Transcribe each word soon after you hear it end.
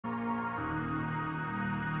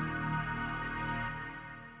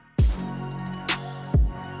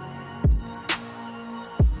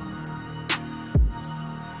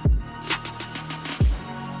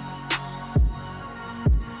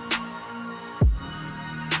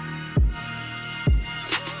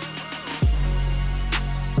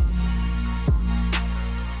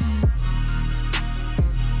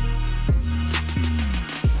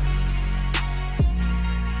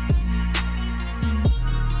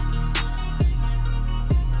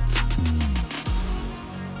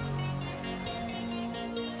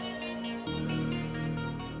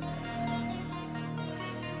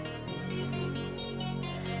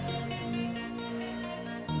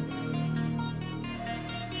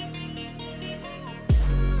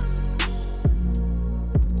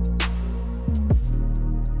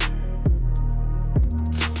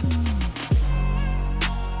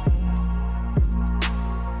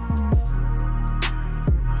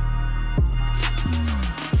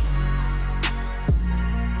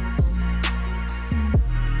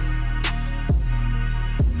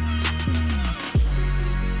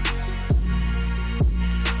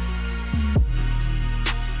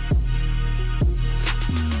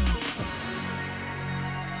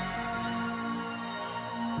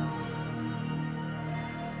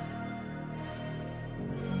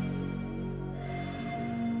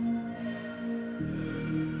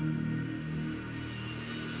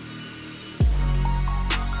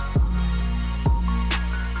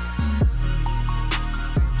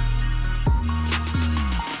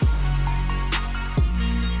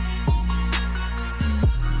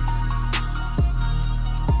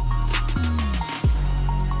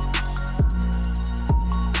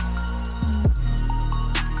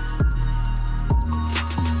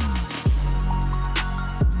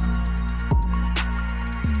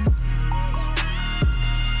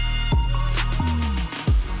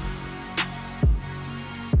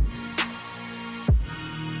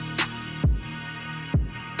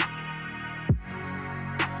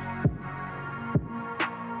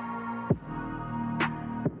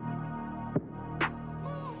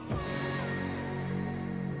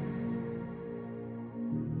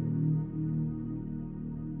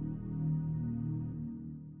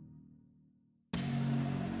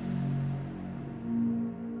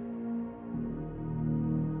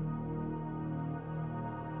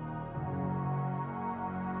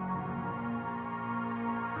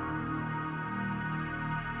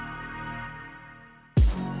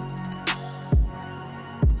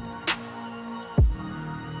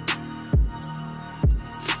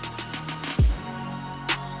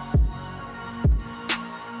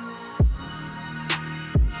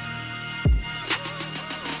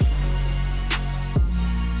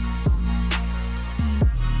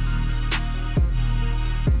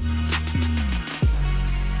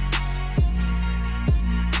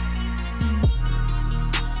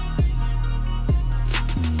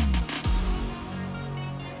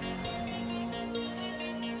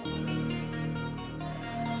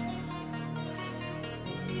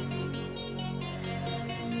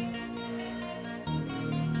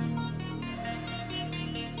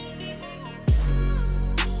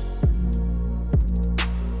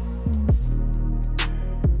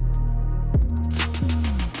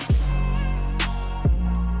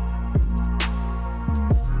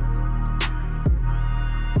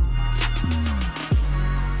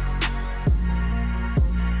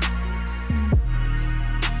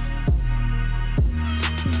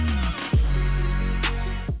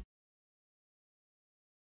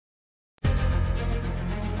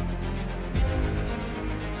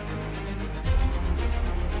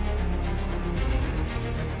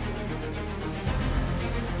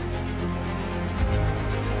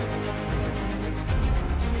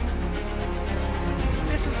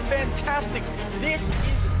fantastic. This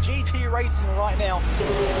is GT racing right now.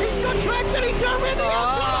 He's got traction, he's going around the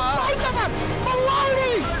outside of both of them.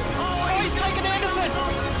 Maloney! Oh, he's taken Anderson.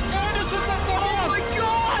 Anderson's up to him. Oh my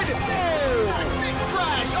God! Big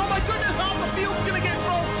crash. Oh my goodness, half the field's going to get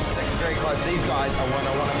rolled. Second very close. These guys are want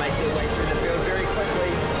to make their way through the field very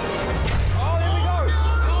quickly.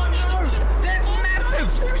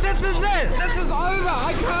 This is it! This is over!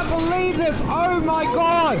 I can't believe this! Oh my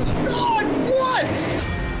God! God, what?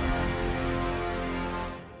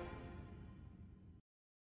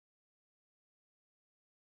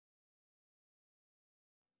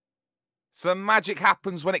 Some magic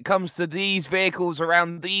happens when it comes to these vehicles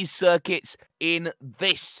around these circuits in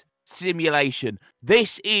this simulation.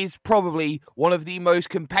 This is probably one of the most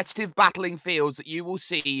competitive battling fields that you will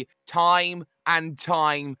see time and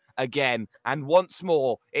time again. And once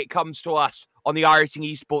more, it comes to us on the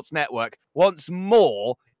iRacing Esports Network. Once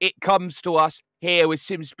more, it comes to us here with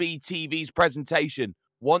SimSpeed TV's presentation.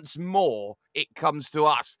 Once more, it comes to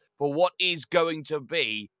us for what is going to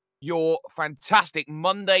be your fantastic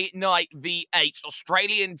Monday Night V8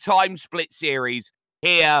 Australian Time Split Series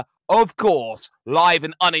here, of course, live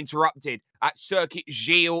and uninterrupted at Circuit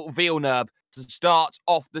Gilles-Villeneuve to start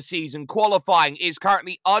off the season. Qualifying is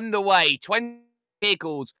currently underway. 20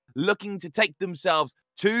 vehicles looking to take themselves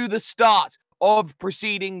to the start of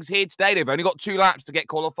proceedings here today. They've only got 2 laps to get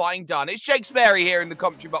qualifying done. It's Shakespeare here in the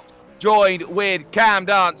commentary box, joined with Cam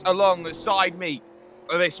Dance alongside me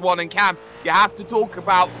for this one. And Cam, you have to talk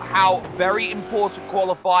about how very important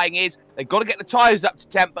qualifying is. They've got to get the tyres up to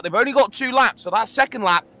temp, but they've only got 2 laps, so that second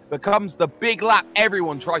lap becomes the big lap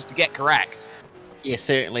everyone tries to get correct. Yeah,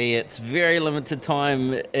 certainly. It's very limited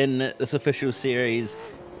time in this official series,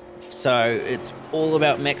 so it's all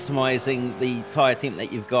about maximizing the tyre temp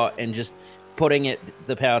that you've got and just putting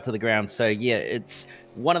the power to the ground. So yeah, it's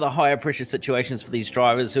one of the higher pressure situations for these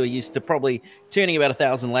drivers who are used to probably turning about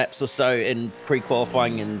 1,000 laps or so in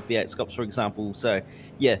pre-qualifying in V8 Scops, for example. So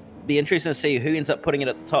yeah, be interesting to see who ends up putting it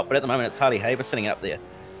at the top, but at the moment it's Harley Haber sitting up there.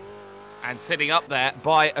 And sitting up there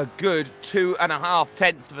by a good 2.5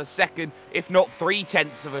 tenths of a second, if not 3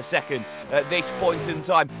 tenths of a second at this point in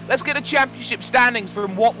time. Let's get a championship standings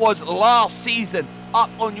from what was last season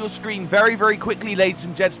up on your screen very, very quickly, ladies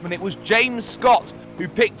and gentlemen. It was James Scott who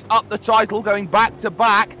picked up the title, going back to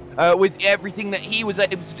back with everything that he was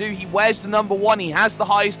able to do. He wears the number 1. He has the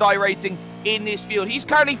highest I rating in this field. He's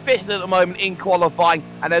currently 5th at the moment in qualifying,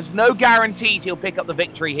 and there's no guarantees he'll pick up the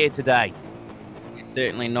victory here today.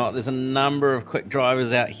 Certainly not. There's a number of quick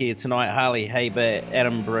drivers out here tonight. Harley Haber,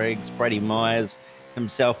 Adam Briggs, Brady Myers,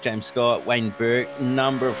 himself, James Scott, Wayne Burke,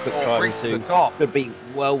 number of quick drivers who could be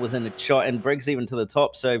well within a shot, and Briggs even to the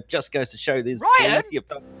top. So just goes to show there's plenty of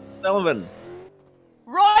time. Sullivan.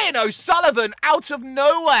 Ryan O'Sullivan, out of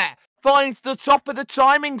nowhere, finds the top of the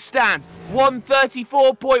timing stand.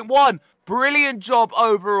 1:34.1. Brilliant job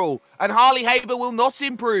overall. And Harley Haber will not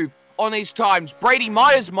improve on his times. Brady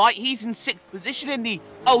Myers might. He's in 6th position in the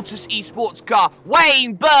Altus Esports car.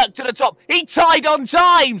 Wayne Burke to the top. He tied on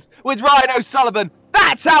times with Ryan O'Sullivan.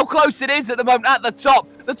 That's how close it is at the moment at the top.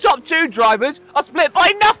 The top 2 drivers are split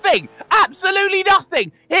by nothing. Absolutely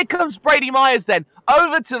nothing. Here comes Brady Myers then.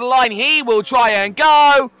 Over to the line. He will try and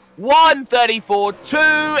go.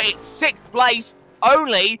 1:34.2. It's 6th place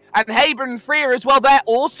only. And Haber and Freer as well. They're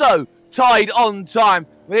also tied on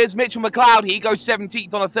times. There's Mitchell McLeod. He goes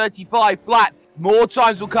 17th on a 35 flat. More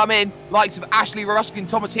times will come in. Likes of Ashley Ruskin,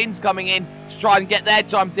 Thomas Hinds coming in to try and get their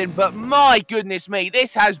times in. But my goodness me,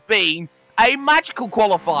 this has been a magical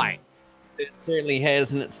qualifying. It certainly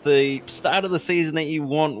has, and it's the start of the season that you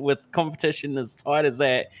want with competition as tight as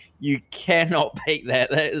that. You cannot beat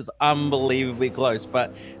that. That is unbelievably close.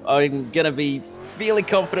 But I'm going to be fairly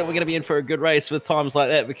confident we're going to be in for a good race with times like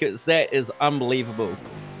that, because that is unbelievable.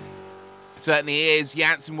 Certainly is.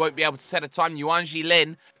 Janssen won't be able to set a time. Yuan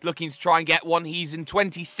Jilin looking to try and get one. He's in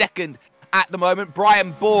 22nd at the moment.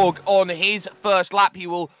 Brian Borg on his first lap. He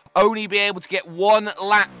will only be able to get 1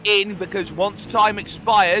 lap in, because once time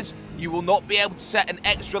expires, you will not be able to set an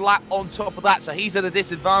extra lap on top of that. So he's at a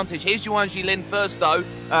disadvantage. Here's Yuan Jilin first, though,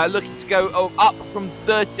 looking to go up from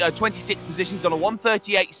 26 positions on a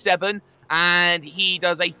 1:38.7, and he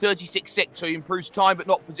does a 36.6, so he improves time but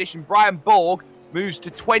not position. Brian Borg moves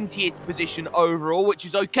to 20th position overall, which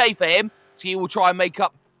is okay for him. So he will try and make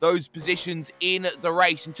up those positions in the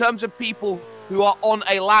race. In terms of people who are on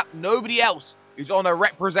a lap, nobody else is on a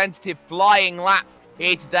representative flying lap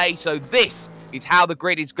here today. So this is how the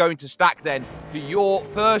grid is going to stack then for your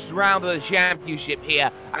first round of the championship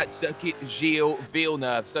here at Circuit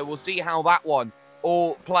Gilles-Villeneuve. So we'll see how that one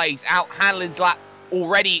all plays out. Hanlon's lap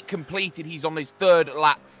already completed. He's on his 3rd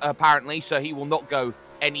lap apparently, so he will not go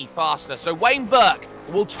any faster. So Wayne Burke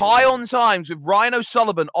will tie on times with Ryan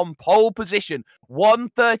O'Sullivan on pole position,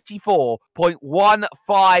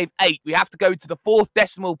 134.158. We have to go to the 4th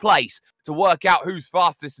decimal place to work out who's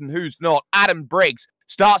fastest and who's not. Adam Briggs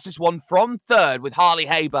starts this one from 3rd with Harley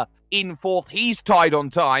Haber in 4th. He's tied on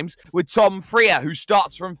times with Tom Freer, who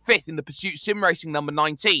starts from 5th in the Pursuit Sim Racing number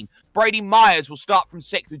 19. Brady Myers will start from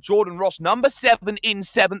 6th with Jordan Ross number 7 in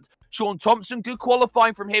 7th. Sean Thompson, good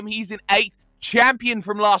qualifying from him. He's in 8th. Champion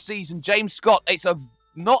from last season, James Scott. It's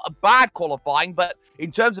not a bad qualifying, but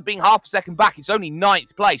in terms of being half a second back, it's only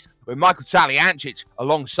 9th place with Michael Taliancic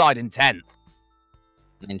alongside in 10th.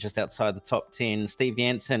 And just outside the top 10, Steve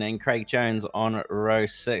Jansen and Craig Jones on row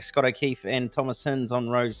 6. Scott O'Keefe and Thomas Hins on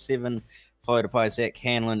row 7, followed by Zach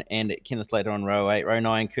Hanlon and Kenneth Later on row 8. Row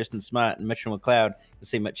 9, Kirsten Smart and Mitchell McLeod. You'll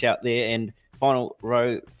see Mitch out there. And final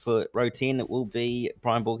row for row 10, it will be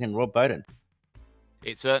Brian Borg and Rob Bowden.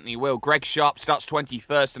 It certainly will. Greg Sharp starts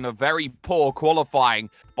 21st and a very poor qualifying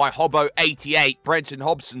by Hobbo 88. Brenton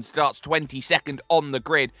Hobson starts 22nd on the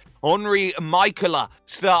grid. Henri Michaela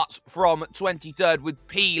starts from 23rd with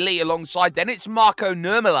P. Lee alongside. Then it's Marco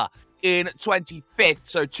Nurmela in 25th.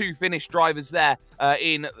 So 2 Finnish drivers there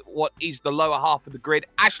in what is the lower half of the grid.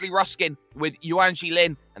 Ashley Ruskin with Yuanji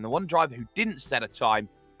Lin. And the one driver who didn't set a time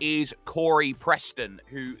is Corey Preston,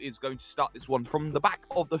 who is going to start this one from the back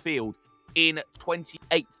of the field in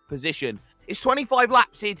 28th position. It's 25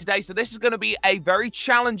 laps here today, so this is going to be a very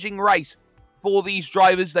challenging race for these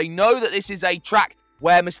drivers. They know that this is a track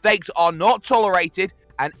where mistakes are not tolerated,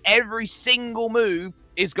 and every single move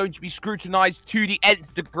is going to be scrutinized to the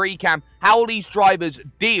nth degree, Cam. How will these drivers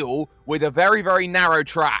deal with a very, very narrow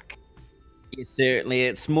track? Yeah, certainly.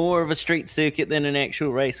 It's more of a street circuit than an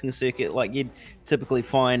actual racing circuit like you'd typically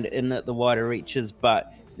find in the wider reaches,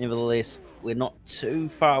 but nevertheless, we're not too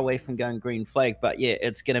far away from going green flag. But yeah,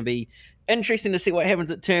 it's going to be interesting to see what happens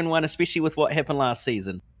at turn 1, especially with what happened last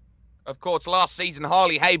season. Of course, last season,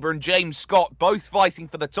 Harley Haber and James Scott both fighting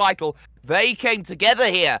for the title. They came together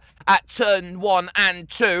here at turn 1 and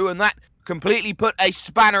 2, and that completely put a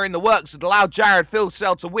spanner in the works that allowed Jared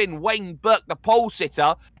Filsell to win. Wayne Burke, the pole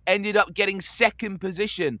sitter, ended up getting 2nd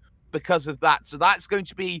position because of that. So that's going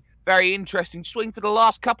to be very interesting. Swing for the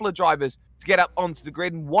last couple of drivers to get up onto the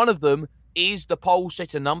grid, and one of them is the pole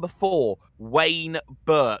sitter, number 4, Wayne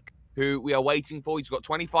Burke, who we are waiting for. He's got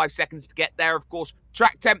 25 seconds to get there. Of course,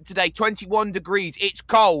 track temp today, 21 degrees. It's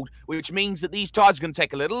cold, which means that these tyres are going to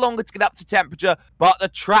take a little longer to get up to temperature, but the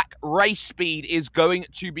track race speed is going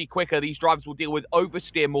to be quicker. These drivers will deal with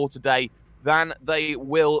oversteer more today than they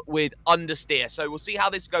will with understeer. So we'll see how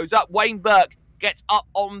this goes up. Wayne Burke gets up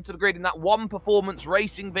onto the grid in that one performance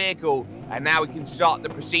racing vehicle. And now we can start the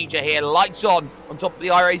procedure here. Lights on top of the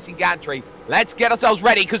iRacing gantry. Let's get ourselves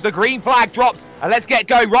ready because the green flag drops. And let's get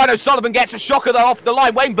going. Ryan O'Sullivan gets a shocker though off the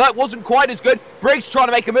line. Wayne Burke wasn't quite as good. Briggs trying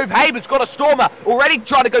to make a move. Haber's got a stormer. Already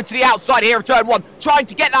trying to go to the outside here of turn 1. Trying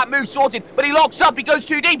to get that move sorted. But he locks up. He goes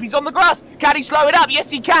too deep. He's on the grass. Can he slow it up? Yes,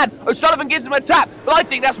 he can. O'Sullivan gives him a tap. But I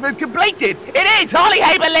think that's move completed. It is. Harley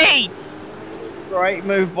Haber leads. Great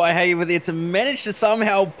move by Haber there to manage to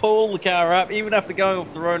somehow pull the car up, even after going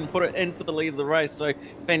off the road and put it into the lead of the race. So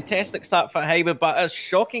fantastic start for Haber, but a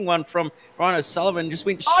shocking one from Ryan O'Sullivan. Just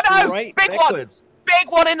went straight backwards.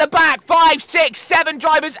 Big one in the back. 5, 6, 7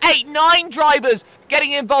 drivers, 8, 9 drivers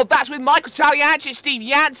getting involved. That's with Michael Taliancic, Steve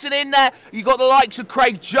Jansen in there. You got the likes of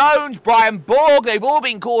Craig Jones, Brian Borg. They've all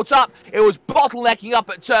been caught up. It was bottlenecking up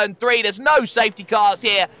at turn 3. There's no safety cars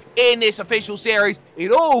here in this official series.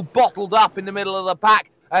 It all bottled up in the middle of the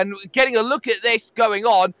pack. And getting a look at this going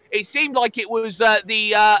on, it seemed like it was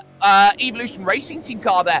the Evolution Racing Team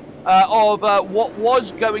car there of what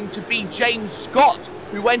was going to be James Scott,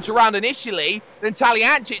 who went around initially, then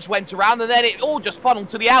Taliancic went around, and then it all just funneled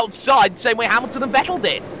to the outside, the same way Hamilton and Vettel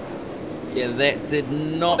did. Yeah, that did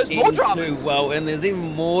not end too well, and there's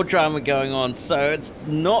even more drama going on, so it's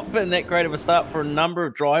not been that great of a start for a number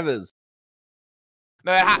of drivers.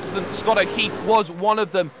 No, it happens. Scott O'Keefe was one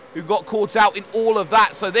of them who got caught out in all of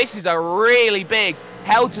that. So this is a really big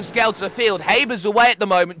helter-skelter field. Haber's away at the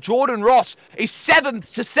moment. Jordan Ross is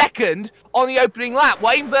 7th to 2nd on the opening lap.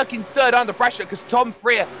 Wayne Burke in 3rd under pressure because Tom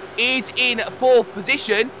Freer is in 4th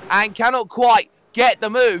position and cannot quite get the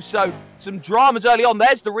move. So some dramas early on.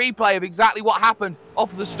 There's the replay of exactly what happened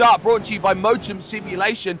off of the start, brought to you by Motum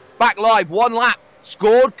Simulation. Back live, 1 lap,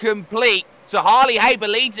 scored complete. So Harley Haber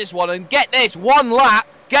leads this one, and get this, 1 lap,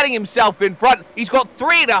 getting himself in front. He's got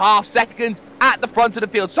 3.5 seconds at the front of the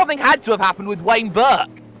field. Something had to have happened with Wayne Burke.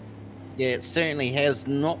 Yeah, it certainly has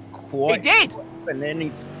not quite. It did. And then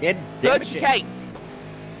he's dead. 3rd chicane.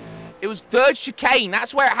 It was 3rd chicane.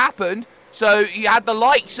 That's where it happened. So you had the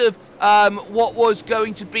likes of what was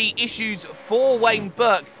going to be issues for Wayne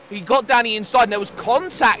Burke. He got down the inside, and there was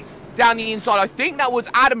contact down the inside. I think that was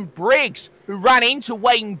Adam Briggs who ran into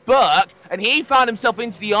Wayne Burke, and he found himself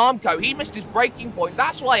into the Armco. He missed his braking point.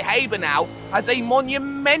 That's why Haber now has a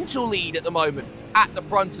monumental lead at the moment at the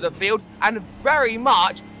front of the field, and very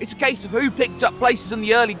much it's a case of who picked up places in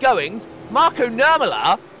the early goings. Marco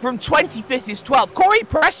Nurmela from 25th is 12th. Corey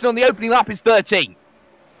Preston on the opening lap is 13th.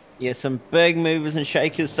 Yeah, some big movers and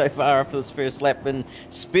shakers so far after this first lap, and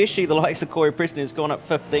especially the likes of Corey Preston, who's gone up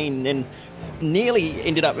 15 and nearly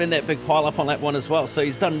ended up in that big pile-up on lap 1 as well. So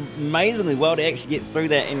he's done amazingly well to actually get through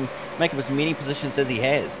that and make up as many positions as he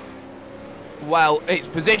has. Well, it's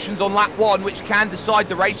positions on lap 1 which can decide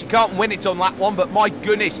the race. You can't win it on lap 1, but my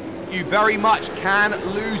goodness, you very much can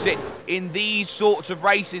lose it in these sorts of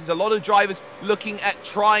races. A lot of drivers looking at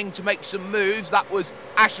trying to make some moves. That was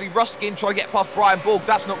Ashley Ruskin trying to get past Brian Borg.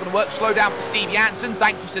 That's not going to work. Slow down for Steve Janssen.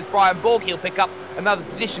 Thank you, says Brian Borg. He'll pick up another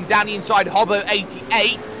position down the inside. Hobbo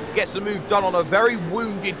 88 gets the move done on a very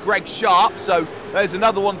wounded Greg Sharp. So there's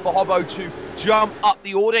another one for Hobbo to jump up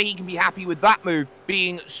the order. He can be happy with that move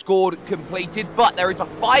being scored completed. But there is a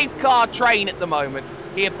 5-car train at the moment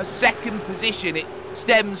here for second position. It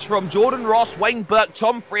stems from Jordan Ross, Wayne Burke,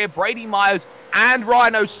 Tom Freer, Brady Myers, and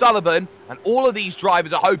Ryan O'Sullivan. And all of these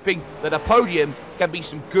drivers are hoping that a podium can be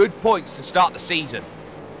some good points to start the season.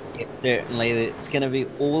 Yes, certainly. It's going to be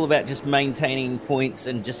all about just maintaining points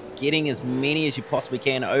and just getting as many as you possibly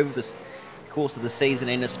can over this course of the season,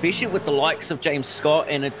 and especially with the likes of James Scott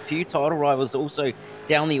and a few title rivals also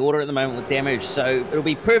down the order at the moment with damage. So it'll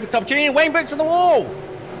be perfect opportunity. Wayne Burke's on the wall.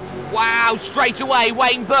 Wow, straight away,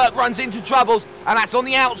 Wayne Burke runs into troubles, and that's on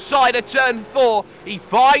the outside of turn 4. He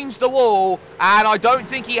finds the wall, and I don't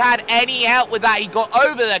think he had any help with that. He got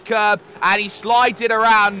over the curb, and he slides it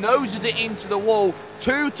around, noses it into the wall.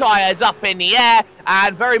 2 tyres up in the air,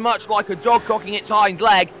 and very much like a dog cocking its hind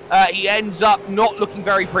leg, he ends up not looking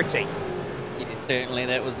very pretty. Yeah, certainly,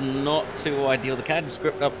 that was not too ideal. The car just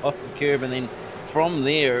gripped up off the curb, and then from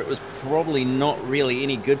there, it was probably not really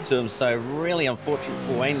any good to him. So really unfortunate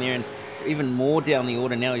for Wayne there, and even more down the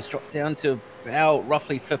order now. He's dropped down to about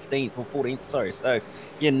roughly 15th or 14th, sorry. So,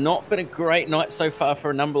 yeah, not been a great night so far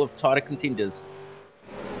for a number of title contenders.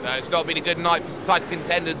 No, it's not been a good night for the title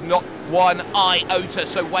contenders, not one iota.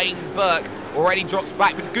 So Wayne Burke already drops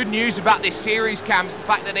back. But the good news about this series, Cam, is the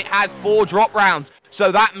fact that it has 4 drop rounds.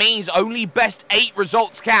 So that means only best 8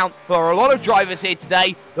 results count for a lot of drivers here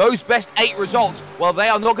today. Those best 8 results, well, they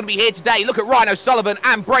are not going to be here today. Look at Ryan O'Sullivan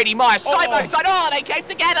and Brady Myers side by side. Oh, they came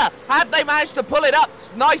together. Have they managed to pull it up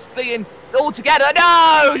nicely and all together?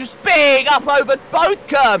 No, just big up over both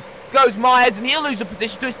curbs goes Myers, and he'll lose a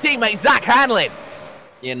position to his teammate, Zach Hanlon.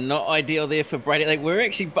 Yeah, not ideal there for Brady. They were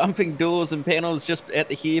actually bumping doors and panels just at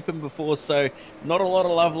the hairpin before, so not a lot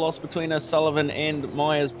of love lost between O'Sullivan and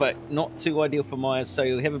Myers, but not too ideal for Myers, so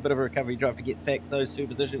he'll have a bit of a recovery drive to get back those 2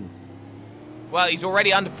 positions. Well, he's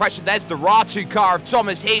already under pressure. There's the Ratu car of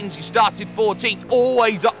Thomas Hinz, who started 14th.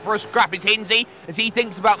 Always up for a scrap is Hinsey, as he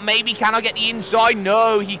thinks about maybe, can I get the inside?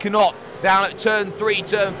 No, he cannot. Down at turn 3,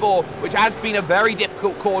 turn 4, which has been a very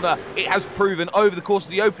difficult corner. It has proven over the course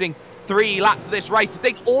of the opening 3 laps of this race. To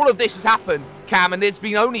think all of this has happened, Cam, and there's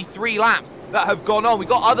been only 3 laps that have gone on. We've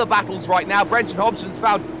got other battles right now. Brenton Hobson's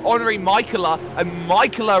found Henri Michaela, and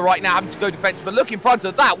Michaela right now having to go defensive. But look in front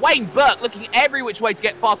of that, Wayne Burke looking every which way to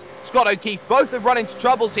get past Scott O'Keefe. Both have run into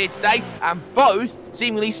troubles here today, and both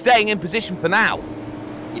seemingly staying in position for now.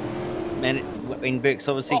 Man, Wayne Burke's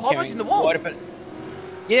obviously carrying in the wall. Quite a bit.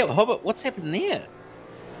 Yeah, Hobbit, what's happened there?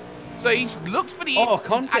 So he looks for the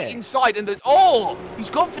contact inside, and he's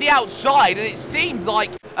gone for the outside, and it seemed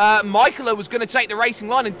like Michaela was going to take the racing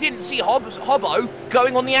line and didn't see Hobbo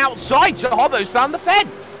going on the outside, so Hobbo's found the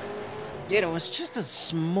fence. Yeah, it was just the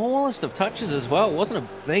smallest of touches as well. It wasn't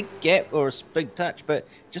a big gap or a big touch, but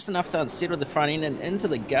just enough to unsettle the front end and into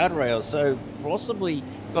the guardrail, so possibly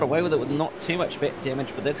got away with it with not too much back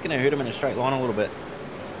damage, but that's going to hurt him in a straight line a little bit.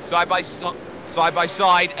 Side by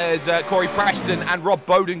side as Corey Preston and Rob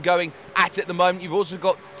Bowden going at it at the moment. You've also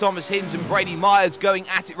got Thomas Hinz and Brady Myers going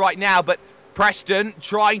at it right now, but Preston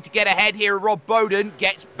trying to get ahead here. Rob Bowden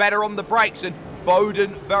gets better on the brakes, and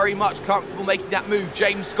Bowden very much comfortable making that move.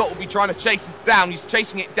 James Scott will be trying to chase this down. He's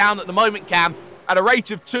chasing it down at the moment, Cam, at a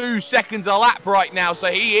rate of 2 seconds a lap right now,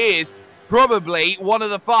 so he is probably one of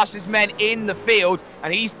the fastest men in the field,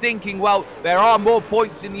 and he's thinking, well, there are more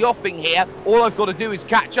points in the offing here. All I've got to do is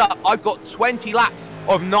catch up. I've got 20 laps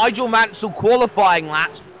of Nigel Mansell qualifying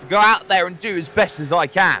laps to go out there and do as best as I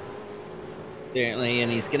can. Certainly, and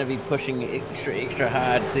he's going to be pushing extra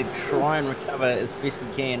hard to try and recover as best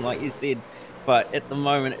he can. Like you said, But at the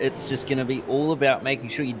moment, it's just going to be all about making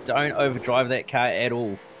sure you don't overdrive that car at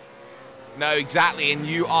all. No, exactly, and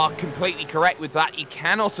you are completely correct with that. You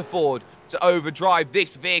cannot afford to overdrive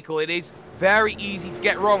this vehicle. It is very easy to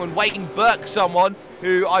get wrong, and Waiting Burke, someone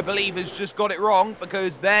who I believe has just got it wrong,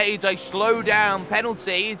 because there is a slow down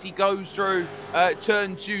penalty as he goes through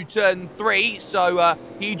turn 2, turn 3. So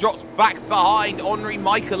he drops back behind Henri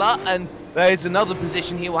Michaela, and there's another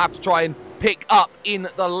position he will have to try and pick up in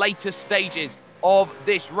the later stages of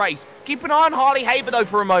this race. Keep an eye on Harley Haber though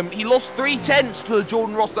for a moment. He lost 3/10 to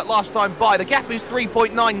Jordan Ross that last time by. The gap is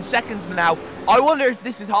 3.9 seconds now. I wonder if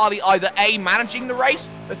this is Harley either A, managing the race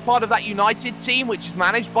as part of that United team, which is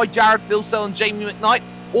managed by Jared Filsell and Jamie McKnight,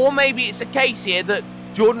 or maybe it's a case here that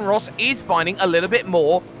Jordan Ross is finding a little bit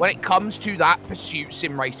more when it comes to that Pursuit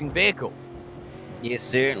sim racing vehicle. Yes,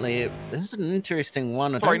 certainly. This is an interesting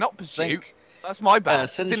one. Sorry, not Pursuit. That's my bad.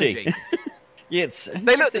 Synergy. Yeah,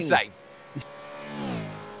 they look the same.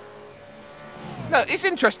 No, it's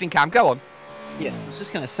interesting, Cam. Go on. Yeah, I was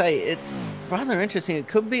just going to say, it's rather interesting. It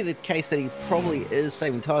could be the case that he probably is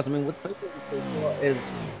saving tyres. I mean, with people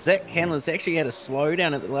is Zach Handler's actually had a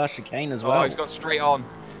slowdown at the last chicane as well. Oh, he's got straight on.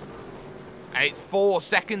 And it's 4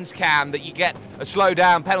 seconds, Cam, that you get a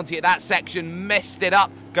slowdown penalty at that section. Messed it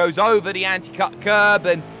up, goes over the anti-cut curb,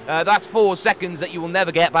 and that's 4 seconds that you will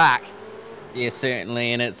never get back. Yeah,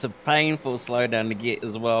 certainly, and it's a painful slowdown to get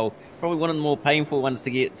as well. Probably one of the more painful ones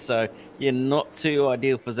to get, so yeah, not too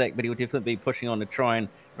ideal for Zach, but he'll definitely be pushing on to try and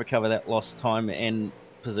recover that lost time and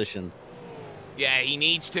positions. Yeah, he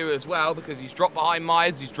needs to as well, because he's dropped behind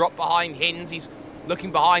Myers, he's dropped behind Hinds, he's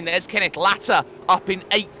looking behind. There's Kenneth Latter up in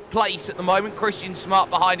 8th place at the moment. Christian Smart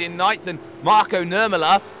behind in 9th, and Marco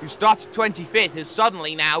Nurmela, who started 25th, has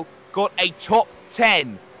suddenly now got a top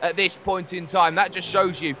 10 at this point in time. That just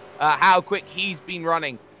shows you how quick he's been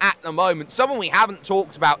running at the moment. Someone we haven't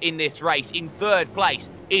talked about in this race in 3rd place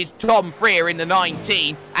is Tom Freer in the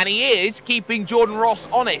 19, and he is keeping Jordan Ross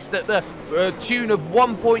honest at the tune of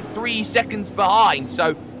 1.3 seconds behind.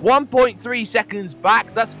 So 1.3 seconds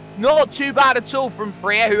back, that's not too bad at all from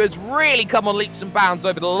Freer, who has really come on leaps and bounds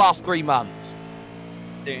over the last 3 months.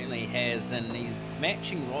 Certainly has, and he's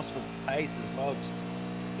matching Ross for pace as well, just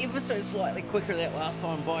ever so slightly quicker that last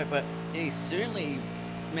time by, but yeah, he's certainly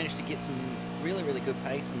managed to get some really, really good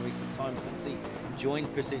pace in recent times since he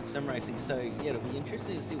joined Pursuit Sim Racing. So yeah, it'll be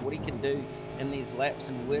interesting to see what he can do in these laps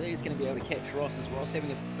and whether he's going to be able to catch Ross, as Ross having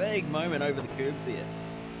a big moment over the curbs there.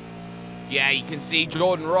 Yeah, you can see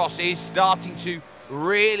Jordan Ross is starting to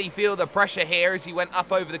really feel the pressure here as he went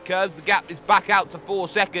up over the curves. The gap is back out to 4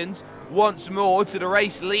 seconds once more to the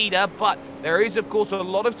race leader, but there is of course a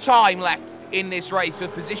lot of time left in this race for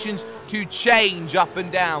positions to change up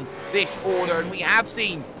and down this order, and we have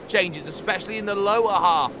seen changes, especially in the lower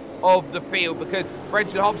half of the field, because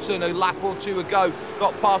Brenton Hobson a lap or 2 ago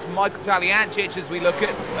got past Michael Taliancic. As we look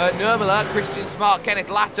at Nurmela, Christian Smart, Kenneth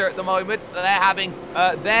Latter at the moment, they're having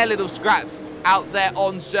their little scraps out there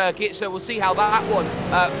on circuit, so we'll see how that one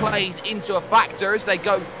plays into a factor as they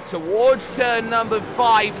go towards turn number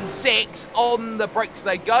 5 and 6. On the brakes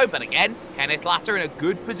they go, but again, Kenneth Latter in a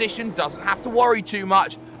good position, doesn't have to worry too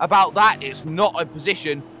much about that. It's not a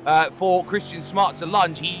position for Christian Smart to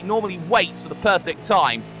lunge. He normally waits for the perfect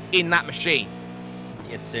time in that machine.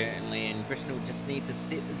 Yes, certainly, and Christian will just need to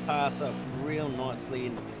set the pass up real nicely,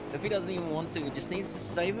 and if he doesn't even want to, he just needs to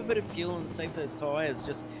save a bit of fuel and save those tyres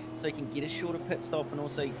just so he can get a shorter pit stop and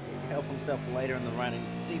also help himself later in the run. And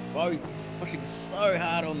you can see both pushing so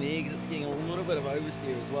hard on the exits, getting a little bit of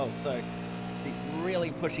oversteer as well, so they're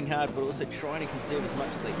really pushing hard but also trying to conserve as much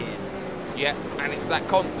as they can. Yeah, and it's that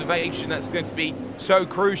conservation that's going to be so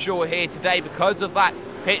crucial here today because of that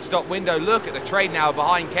pit stop window. Look at the trade now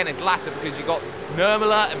behind Kenneth Latter, because you've got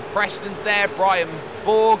Nurmela and Preston's there, Brian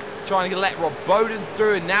Borg trying to let Rob Bowden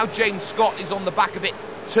through, and now James Scott is on the back of it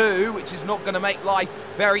too, which is not going to make life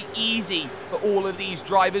very easy for all of these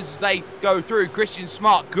drivers as they go through. Christian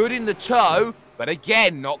Smart good in the tow, but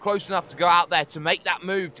again, not close enough to go out there to make that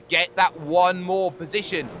move to get that one more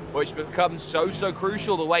position, which becomes so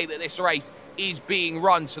crucial the way that this race is being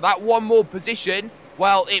run. So that one more position,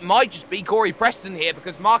 well, it might just be Corey Preston here,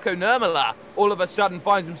 because Marco Nurmela all of a sudden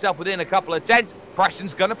finds himself within a couple of tenths.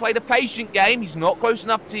 Preston's going to play the patient game. He's not close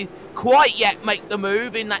enough to quite yet make the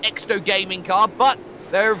move in that Exto Gaming car, but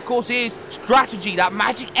there, of course, is strategy, that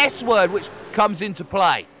magic S word, which comes into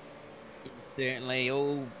play. Certainly,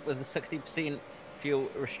 all with a 60%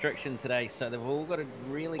 fuel restriction today, so they've all got to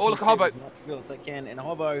really conserve as much fuel as they can. And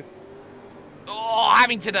Hobbo,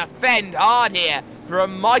 having to defend hard here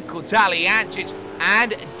from Michael Taliancic,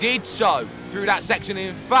 and did so through that section.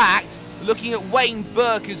 In fact, looking at Wayne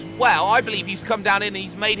Burke as well. I believe he's come down in and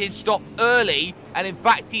he's made his stop early, and in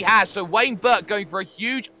fact he has. So Wayne Burke going for a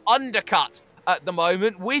huge undercut at the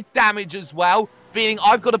moment with damage as well, feeling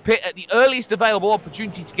I've got to pit at the earliest available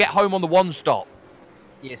opportunity to get home on the one stop.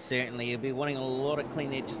 Yes, certainly. He'll be wanting a lot of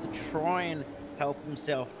clean air just to try and help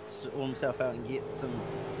himself out and get some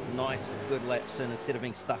nice, good laps in instead of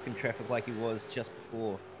being stuck in traffic like he was just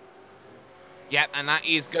before. Yep, and that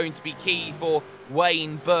is going to be key for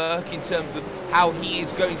Wayne Burke in terms of how he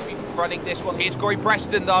is going to be running this one. Here's Corey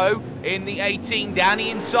Preston, though, in the 18, down the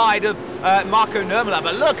inside of Marco Nurmela.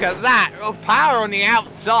 But look at that, power on the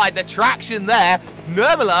outside, the traction there.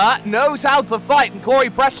 Nurmela knows how to fight, and Corey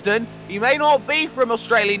Preston, he may not be from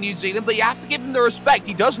Australia and New Zealand, but you have to give him the respect.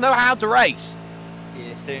 He does know how to race.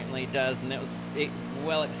 Yeah, certainly does, and that was a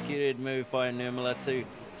well-executed move by Nurmela to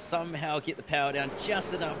somehow get the power down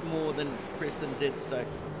just enough more than Preston did. So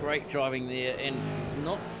great driving there, and he's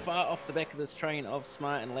not far off the back of this train of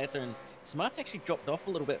Smart and Latter, and Smart's actually dropped off a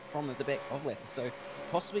little bit from the back of Latter, so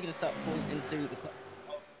possibly going to start falling into the club.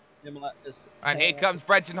 And here comes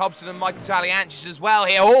Brenton Hobson and Michael Taliancic as well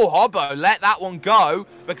here. Oh, Hobbo let that one go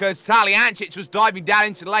because Taliancic was diving down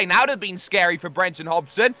into the lane. That would have been scary for Brenton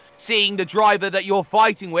Hobson, seeing the driver that you're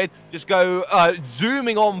fighting with just go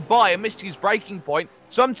zooming on by and missing his braking point.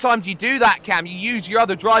 Sometimes you do that, Cam. You use your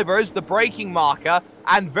other driver as the braking marker,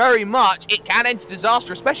 and very much it can end to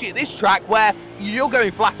disaster, especially at this track where you're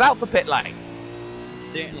going flat out the pit lane.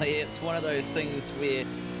 Certainly, it's one of those things where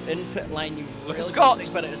in pit lane you really Scott.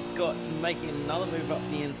 think, but Scott's making another move up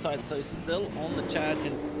the inside, so still on the charge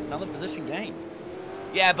and another position gain.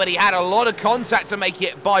 Yeah, but he had a lot of contact to make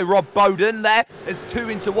it by Rob Bowden there, as 2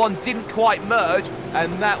 into 1 didn't quite merge,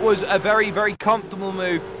 and that was a very, very comfortable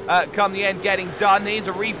move come the end getting done. Here's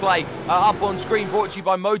a replay up on screen brought to you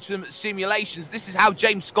by Motum Simulations. This is how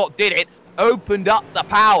James Scott did it. Opened up the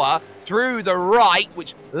power through the right,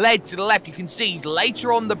 which led to the left. You can see he's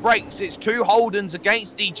later on the brakes. It's 2 Holdens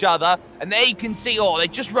against each other, and there you can see, oh, they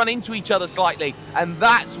just run into each other slightly, and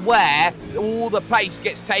that's where all the pace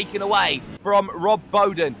gets taken away from Rob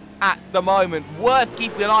Bowden at the moment. Worth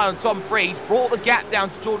keeping an eye on Tom Freeze. Brought the gap down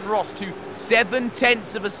to Jordan Ross to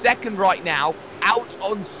 0.7 of a second right now, out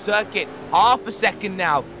on circuit. Half a second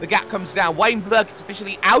now, the gap comes down. Wayne Burke is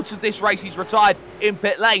officially out of this race. He's retired in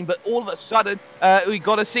pit lane, but all of a sudden, we've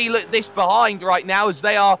got to see this behind right now as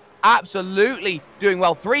they are absolutely doing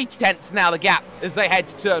well. 0.3 now the gap as they head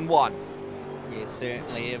to turn 1. Yeah,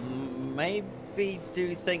 certainly. Maybe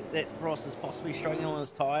do think that Ross is possibly struggling on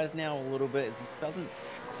his tyres now a little bit, as he doesn't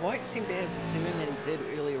quite seem to have the turn that he did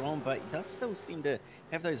earlier on, but he does still seem to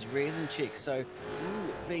have those resin checks. So it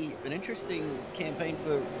will be an interesting campaign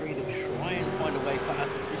for Free to try and find a way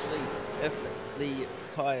past, especially if the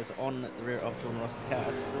tyres on the rear of Jordan Ross's car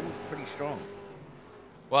are still pretty strong.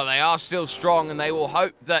 Well, they are still strong, and they will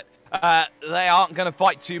hope that they aren't going to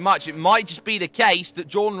fight too much. It might just be the case that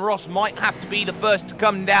Jordan Ross might have to be the first to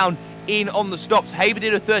come down in on the stops. Haber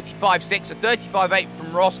did a 35.6, a 35.8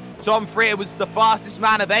 from Ross. Tom Freer was the fastest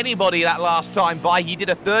man of anybody that last time by. He did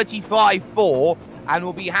a 35.4, and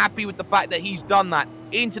will be happy with the fact that he's done that.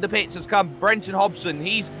 Into the pits has come Brenton Hobson.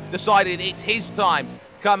 He's decided it's his time.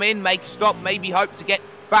 Come in, make a stop, maybe hope to get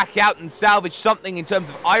back out and salvage something in terms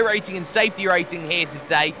of iRating and safety rating here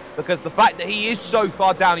today, because the fact that he is so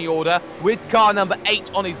far down the order with car number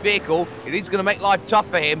 8 on his vehicle, it is going to make life tough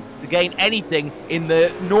for him to gain anything in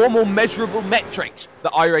the normal measurable metrics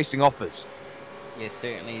that iRacing offers. Yes,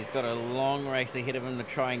 certainly. He's got a long race ahead of him to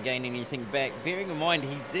try and gain anything back. Bearing in mind,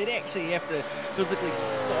 he did actually have to physically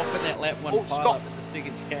stop in that lap 1 pile up at the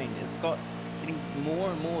second chicane, as Scott's getting more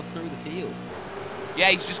and more through the field. Yeah,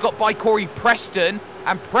 he's just got by Corey Preston,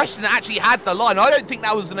 and Preston actually had the line. I don't think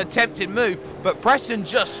that was an attempted move, but Preston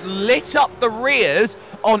just lit up the rears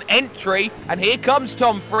on entry, and here comes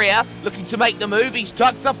Tom Freer looking to make the move. He's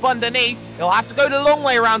tucked up underneath. He'll have to go the long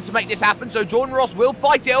way around to make this happen, so Jordan Ross will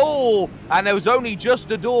fight it all, and there was only just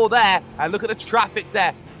a door there, and look at the traffic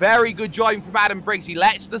there. Very good driving from Adam Briggs. He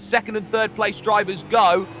lets the 2nd and 3rd place drivers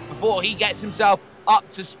go before he gets himself up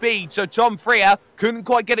to speed. So Tom Freer couldn't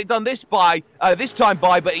quite get it done this time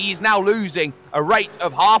by, but he is now losing a rate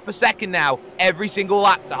of half a second now every single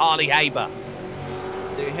lap to Harley Haber.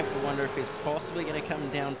 Do you have to wonder if he's possibly going to come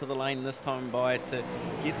down to the lane this time by to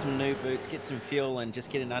get some new boots, get some fuel, and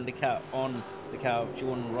just get an undercut on the car of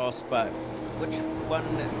Jordan Ross? But which one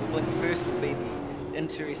will blink first will be the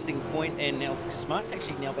interesting point. And now Smart's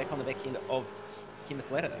actually now back on the back end of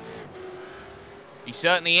Kenneth Latter. He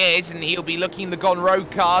certainly is, and he'll be looking the Gone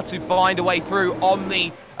Road car to find a way through on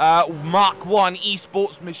the Mark 1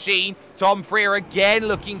 esports machine. Tom Freer again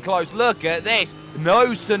looking close. Look at this.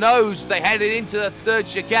 Nose to nose. They headed into the third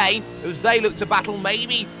chicane as they look to battle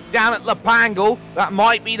maybe down at La Pangle. That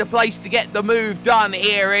might be the place to get the move done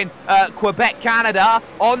here in Quebec, Canada.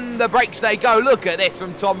 On the brakes they go. Look at this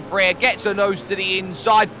from Tom Freer. Gets a nose to the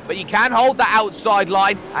inside, but you can hold that outside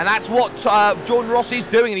line, and that's what Jordan Ross is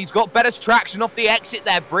doing, and he's got better traction off the exit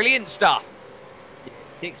there. Brilliant stuff.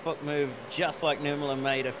 Textbook move, just like Nurmela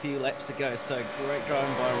made a few laps ago. So great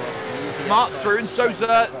driving by Ross to use the Smart's through, and so's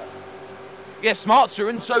yeah, Smart's through,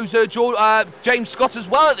 and so's James Scott as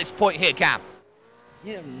well at this point here, Cam.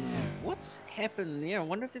 Yeah, what's happened there? I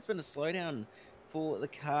wonder if there's been a slowdown for the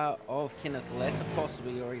car of Kenneth Latta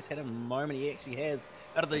possibly, or he's had a moment. He actually has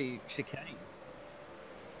out of the chicane.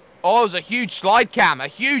 Oh, it was a huge slide, Cam. A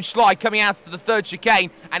huge slide coming out to the third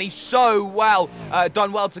chicane, and he's so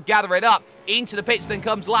done well to gather it up. Into the pits, then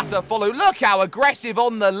comes Latta, follow. Look how aggressive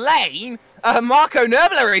on the lane Marco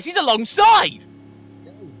Nurmela is. He's alongside.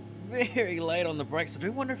 That was very late on the brakes. I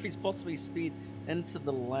do wonder if he's possibly speed into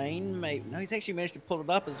the lane, mate. No, he's actually managed to pull it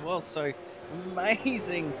up as well. So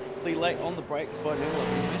amazingly late on the brakes by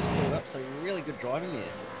Nurmela. He's managed to pull it up, so really good driving there.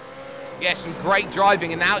 Yeah, some great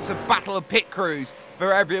driving, and now it's a battle of pit crews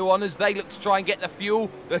for everyone as they look to try and get the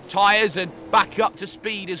fuel, the tyres, and back up to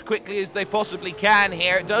speed as quickly as they possibly can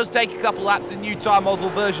here. It does take a couple laps in new tyre model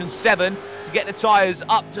version 7 to get the tyres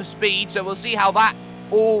up to speed, so we'll see how that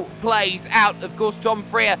all plays out. Of course, Tom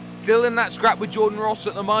Freer still in that scrap with Jordan Ross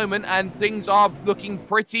at the moment, and things are looking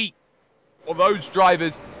pretty for those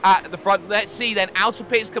drivers at the front. Let's see then, out of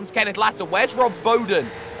pits comes Kenneth Latta. Where's Rob Bowden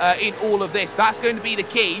in all of this? That's going to be the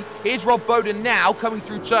key. Here's Rob Bowden now coming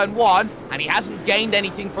through turn 1, and he hasn't gained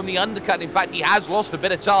anything from the undercut. In fact, he has lost a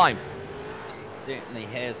bit of time. He certainly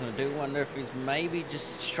has, and I do wonder if he's maybe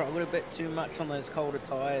just struggled a bit too much on those colder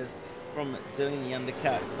tyres from doing the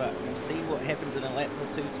undercut, but we'll see what happens in a lap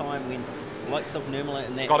or two time when the likes of Nurmela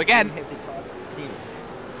and that Scott again. have the tyre team.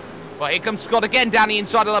 Well, here comes Scott again down the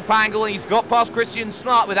inside of the Pangle, and he's got past Christian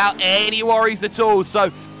Smart without any worries at all.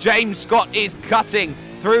 So James Scott is cutting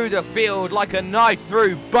through the field like a knife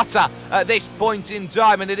through butter at this point in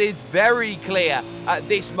time, and it is very clear at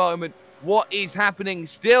this moment what is happening.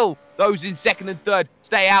 Still, those in second and third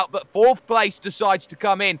stay out, but fourth place decides to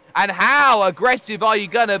come in. And how aggressive are you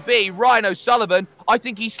going to be? Ryan O'Sullivan, I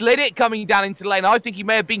think he slid it coming down into the lane. I think he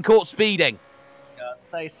may have been caught speeding. I'd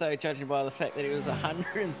say so, judging by the fact that he was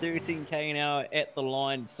 113 km/h at the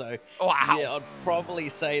line. So, wow. Yeah, I'd probably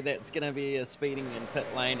say that's going to be a speeding in pit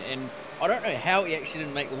lane. And I don't know how he actually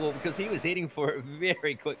didn't make the wall, because he was heading for it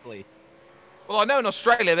very quickly. Well, I know in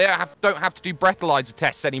Australia they don't have to do breathalyzer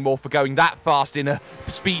tests anymore for going that fast in a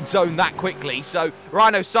speed zone that quickly. So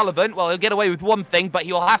Ryan O'Sullivan, well, he'll get away with one thing, but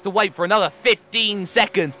he'll have to wait for another 15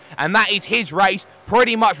 seconds. And that is his race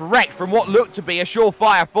pretty much wrecked from what looked to be a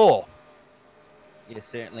surefire fourth. Yeah,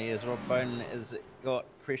 certainly is. Rob Bowden has got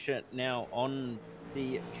pressure now on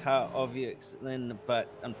the car of UXLN, but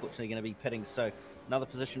unfortunately going to be pitting. So another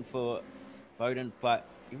position for Bowden, but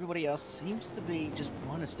everybody else seems to be just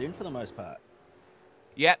behind astern for the most part.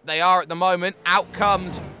 Yep, they are at the moment. Out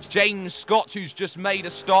comes James Scott, who's just made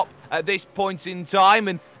a stop at this point in time,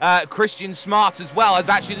 and Christian Smart as well has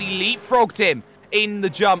actually leapfrogged him in the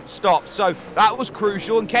jump stop. So that was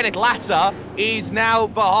crucial, and Kenneth Latta is now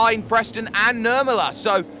behind Preston and Nurmela.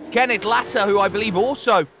 So Kenneth Latta, who I believe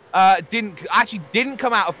also didn't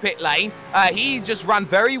come out of pit lane, he just ran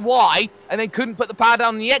very wide and then couldn't put the power down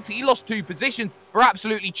on the exit. He lost 2 positions for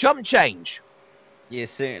absolutely chump change. Yeah,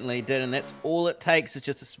 certainly did, and that's all it takes. It's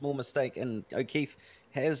just a small mistake, and O'Keefe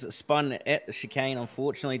has spun at the chicane.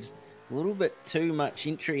 Unfortunately, just a little bit too much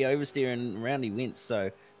entry oversteer, and round he went. So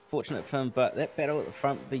fortunate for him, but that battle at the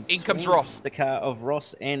front between in comes Ross. The car of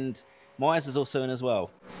Ross, and Myers is also in as well.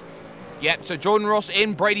 Yep, so Jordan Ross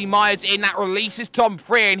in, Brady Myers in. That releases Tom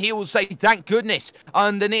Freer, and he will say thank goodness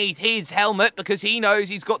underneath his helmet, because he knows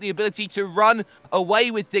he's got the ability to run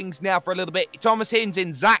away with things now for a little bit. Thomas Hins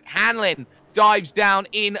in, Zach Hanlon dives down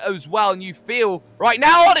in as well, and you feel right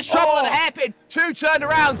now, oh, there's trouble at the hairpin. 2 turned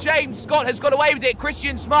around. James Scott has got away with it.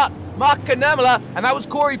 Christian Smart, Marco Nurmela, and that was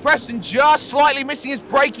Corey Preston just slightly missing his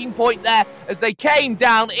braking point there as they came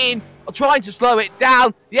down in, trying to slow it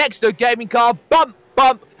down. The Exto Gaming car, bump,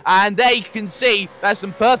 and they can see there's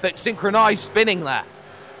some perfect synchronized spinning there.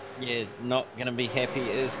 Yeah, not going to be happy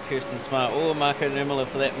is Kirsten Smart or Marco Nurmela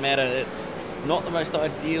for that matter. It's not the most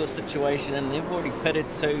ideal situation, and they've already pitted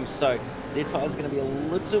too, so their tyres are going to be a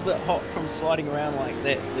little bit hot from sliding around like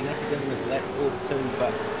that, so they're going to have to give them a lap or 2,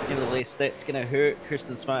 but nevertheless, that's going to hurt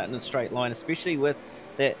Kirsten Smart in a straight line, especially with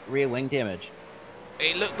that rear wing damage.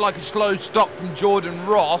 it looked like a slow stop from Jordan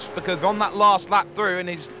Ross, because on that last lap through, and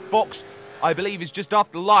his box, I believe, is just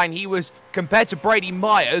after the line, he was, compared to Brady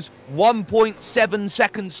Myers, 1.7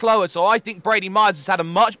 seconds slower. So I think Brady Myers has had a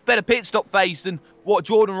much better pit stop phase than what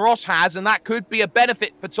Jordan Ross has, and that could be a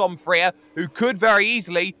benefit for Tom Freer, who could very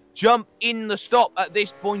easily jump in the stop at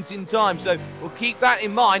this point in time. So we'll keep that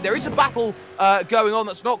in mind. There is a battle going on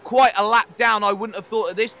that's not quite a lap down, I wouldn't have thought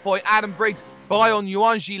at this point. Adam Briggs by on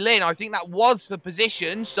Yuan Jilin. I think that was for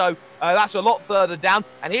position, so that's a lot further down.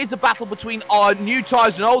 And here's a battle between our new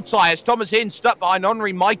tyres and old tyres. Thomas Hinz stuck behind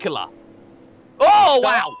Henri Michaela. Oh,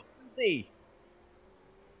 wow!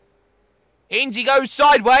 Hinsey goes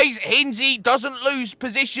sideways. Hinsey doesn't lose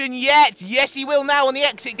position yet. Yes, he will now on the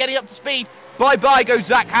exit, getting up to speed. Bye-bye goes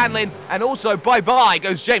Zach Hanlin, and also bye-bye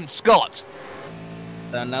goes James Scott.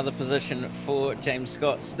 So another position for James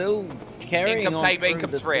Scott, still carrying on through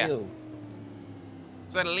the field.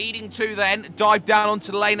 So leading two then, dive down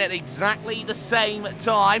onto the lane at exactly the same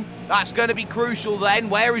time. That's going to be crucial then.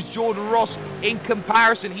 Where is Jordan Ross in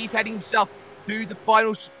comparison? He's heading himself to the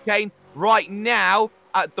final chicane right now.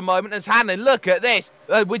 At the moment as Hanlon, look at this,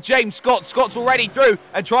 with James Scott. Scott's already through,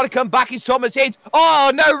 and trying to come back is Thomas Hinz.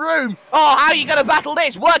 Oh, no room. Oh, how are you going to battle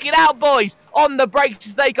this? Work it out, boys. On the brakes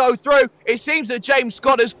as they go through. It seems that James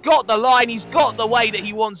Scott has got the line. He's got the way that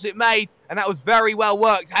he wants it made, and that was very well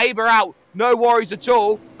worked. Haber out, no worries at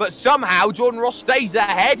all, but somehow Jordan Ross stays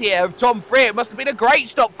ahead here of Tom Freer. It must have been a great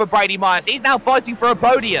stop for Brady Myers. He's now fighting for a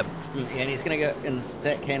podium. And he's going to go, and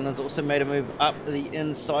Zach Hanlon's also made a move up the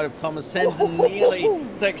inside of Thomas Hinz and nearly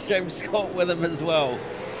takes James Scott with him as well.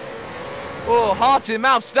 Oh, heart in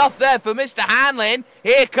mouth stuff there for Mr. Hanlon.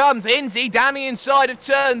 Here comes Hinsey down the inside of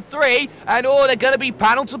turn 3. And oh, they're going to be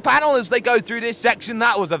panel to panel as they go through this section.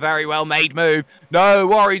 That was a very well made move. No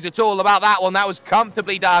worries at all about that one. That was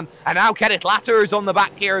comfortably done. And now Kenneth Latter is on the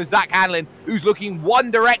back here of Zach Hanlon, who's looking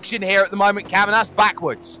one direction here at the moment, Cam, and that's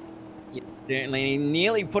backwards. Certainly, he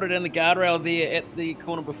nearly put it in the guardrail there at the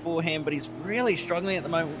corner beforehand, but he's really struggling at the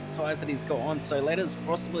moment with the tyres that he's got on, so Latter's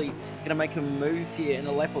possibly going to make a move here in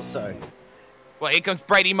a lap or so. Well, here comes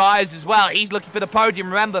Brady Myers as well. He's looking for the podium.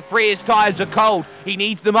 Remember, Freer's tyres are cold. He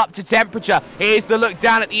needs them up to temperature. Here's the look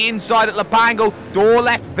down at the inside at Lepangle. Door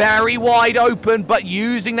left very wide open, but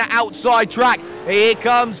using the outside track. Here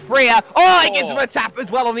comes Freer. Oh, he gives him a tap as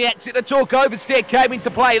well on the exit. The torque oversteer came into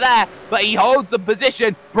play there, but he holds the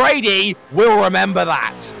position. Brady will remember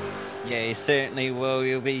that. Yeah, he certainly will.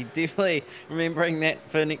 You'll be definitely remembering that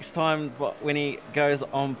for next time when he goes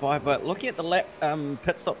on by. But looking at the lap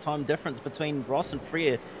pit stop time difference between Ross and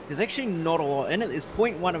Freer, there's actually not a lot in it. There's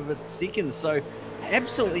 0.1 of a second, so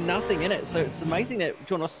absolutely nothing in it. So it's amazing that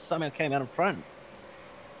John Ross somehow came out in front.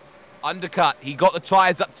 Undercut. He got the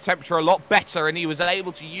tyres up to temperature a lot better, and he was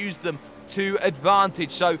able to use them to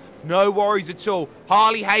advantage, so no worries at all.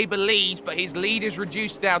 Harley Haber leads, but his lead is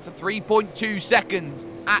reduced now to 3.2 seconds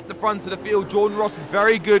at the front of the field. Jordan Ross is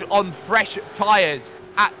very good on fresh tyres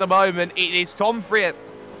at the moment. It is Tom Freer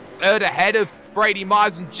third ahead of Brady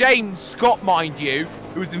Myers, and James Scott, mind you,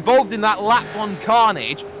 who was involved in that lap 1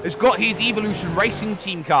 carnage, has got his Evolution Racing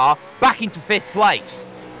Team car back into 5th place.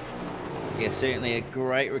 Yeah, certainly a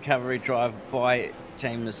great recovery drive by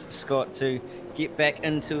James Scott to get back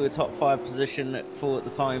into a top 5 position for the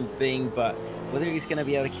time being, but whether he's going to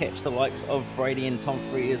be able to catch the likes of Brady and Tom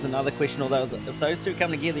Freer is another question, although if those two come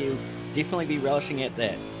together, you'll definitely be relishing at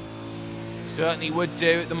that. Certainly would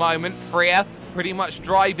do at the moment. Freer pretty much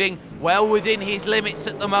driving well within his limits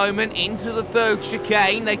at the moment into the 3rd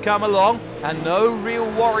chicane. They come along, and no real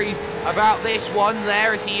worries about this one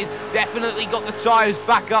there, as he has definitely got the tyres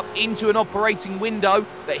back up into an operating window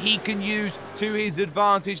that he can use to his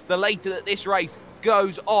advantage the later that this race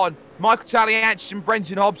goes on. Michael Talianchis and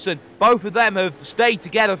Brenton Hobson, both of them have stayed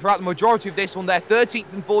together throughout the majority of this one. They're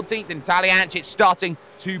 13th and 14th, and Talianchis starting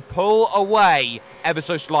to pull away ever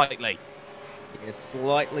so slightly. Yeah,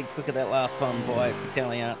 slightly quicker that last time by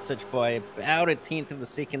Talianchis by about 1/10 of a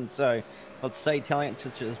second, so I'd say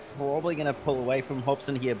Talianchis is probably going to pull away from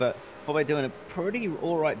Hobson here, but probably doing a pretty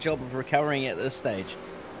alright job of recovering at this stage.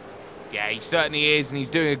 Yeah, he certainly is, and he's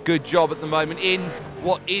doing a good job at the moment in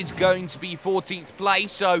what is going to be 14th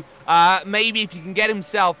place, so maybe if he can get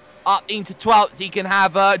himself up into 12th, he can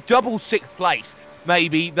have double 6th place.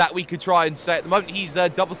 Maybe that we could try and say at the moment he's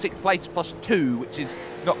double 6th place plus 2, which is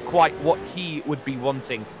not quite what he would be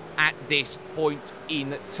wanting at this point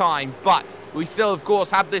in time. But we still, of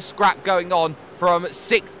course, have this scrap going on from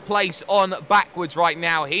 6th place on backwards right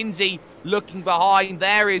now. Hinsey looking behind.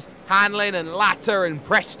 There is Hanlon and Latter and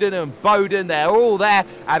Preston and Bowden. They're all there,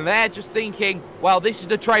 and they're just thinking, well, this is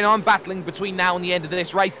the train I'm battling between now and the end of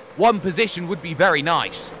this race. One position would be very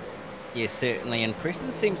nice. Yes, certainly. And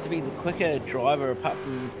Preston seems to be the quicker driver apart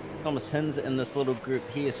from Thomas Hinz in this little group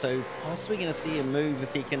here. So possibly going to see a move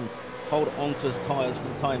if he can hold on to his tyres for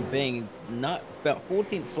the time being. Not, about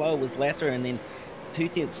 4/10 slower was Latter, and then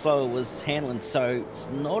 2/10 slower was Hanlon. So it's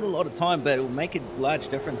not a lot of time, but it will make a large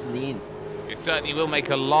difference in the end. It certainly will make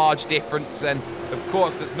a large difference, and of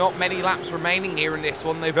course there's not many laps remaining here in this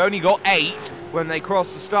one. They've only got 8 when they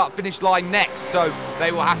cross the start-finish line next, so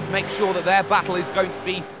they will have to make sure that their battle is going to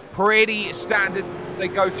be pretty standard. They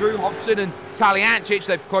go through Hobson and Taliancic.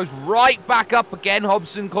 They've closed right back up again.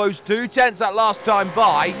 Hobson closed 2/10 that last time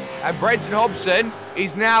by, and Brenton Hobson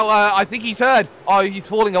is now, I think he's heard, he's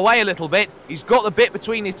falling away a little bit. He's got the bit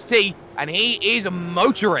between his teeth, and he is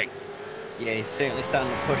motoring. Yeah, he's certainly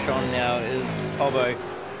starting to push on now, is Hobbo,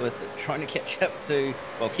 with trying to catch up to,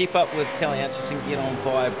 well, keep up with Taliancic and get on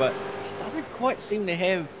by, but just doesn't quite seem to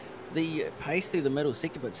have the pace through the middle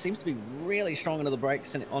sector, but seems to be really strong into the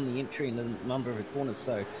brakes and on the entry and a number of the corners.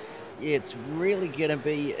 So, yeah, it's really going to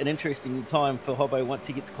be an interesting time for Hobbo once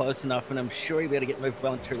he gets close enough, and I'm sure he'll be able to get moved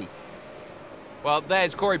well and truly. Well,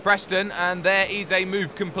 there's Corey Preston, and there is a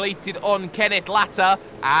move completed on Kenneth Latter,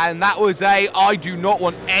 and that was a, I do not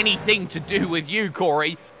want anything to do with you,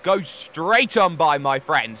 Corey. Go straight on by, my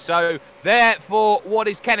friend. So, therefore, what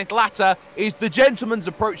is Kenneth Latter is the gentleman's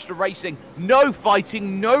approach to racing. No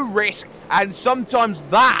fighting, no risk, and sometimes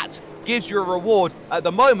that gives you a reward. At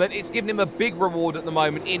the moment, it's given him a big reward at the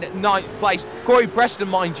moment in 9th place. Corey Preston,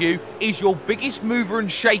 mind you, is your biggest mover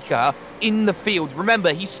and shaker in the field.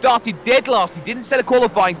 Remember, he started dead last. He didn't set a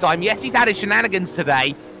qualifying time. Yes, he's had his shenanigans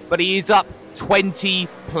today, but he is up 20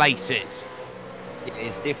 places. Yeah,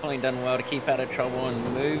 he's definitely done well to keep out of trouble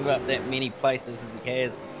and move up that many places as he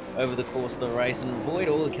has over the course of the race and avoid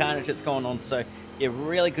all the carnage that's going on. So, yeah,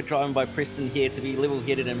 really good driving by Preston here to be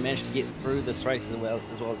level-headed and manage to get through this race as well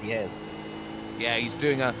as he has. Yeah, he's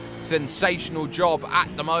doing a sensational job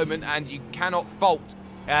at the moment, and you cannot fault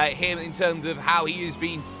him in terms of how he has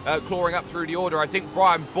been clawing up through the order. I think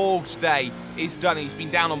Brian Borg's day is done. He's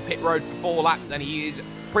been down on pit road for 4 laps, and he is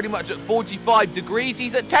pretty much at 45 degrees.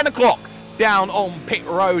 He's at 10 o'clock down on pit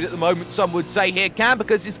road at the moment, some would say here, Cam,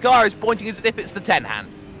 because his car is pointing as if it's the 10 hand.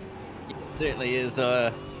 It certainly is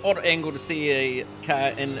an odd angle to see a car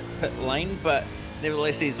in pit lane, but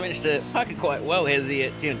nevertheless he's managed to park it quite well, has he,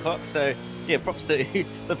 at 10 o'clock. So, yeah, props to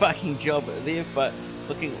the parking job there, but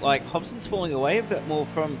looking like Hobson's falling away a bit more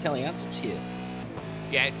from Taliancic here.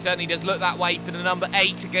 Yeah, it certainly does look that way for the number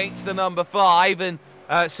 8 against the number 5, and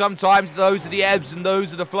sometimes those are the ebbs and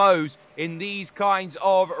those are the flows in these kinds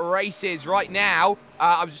of races. Right now,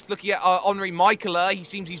 I'm just looking at Henri Michaela. He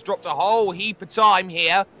seems he's dropped a whole heap of time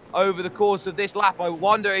here over the course of this lap. I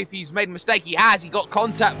wonder if he's made a mistake. He has. He got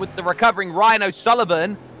contact with the recovering Ryan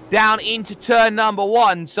O'Sullivan down into turn number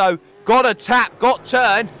 1. So got a tap, got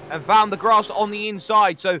turned, and found the grass on the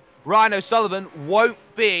inside. So Ryan O'Sullivan won't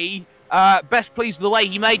be best pleased with the way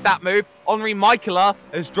he made that move. Henri Michaela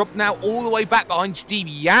has dropped now all the way back behind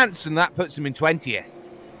Stevie Janssen. That puts him in 20th.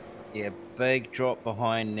 Yeah, big drop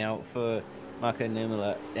behind now for Marco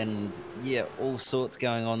Nurmela, and yeah, all sorts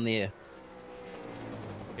going on there.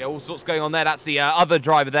 Yeah, all sorts going on there. That's the other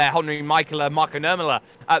driver there, Henri Michaela, Marco Nurmela,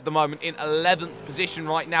 at the moment in 11th position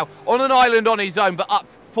right now, on an island on his own, but up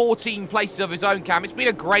 14 places of his own, Cam. It's been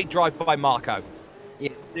a great drive by Marco.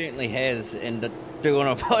 Yeah, it certainly has, and I do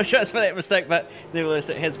want to apologise for that mistake, but nevertheless,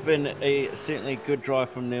 it has been a certainly good drive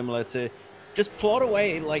from Nurmela to just plot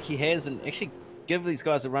away like he has and actually give these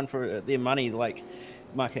guys a run for their money like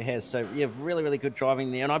Marco has. So, yeah, really, really good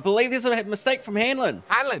driving there. And I believe there's a mistake from Hanlon.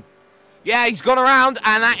 Hanlon. Yeah, he's gone around,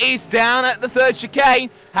 and that is down at the 3rd chicane.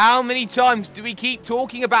 How many times do we keep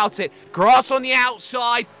talking about it? Grass on the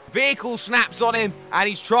outside, vehicle snaps on him, and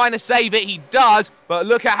he's trying to save it. He does, but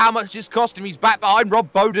look at how much this cost him. He's back behind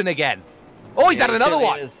Rob Bowden again. Oh, he's had another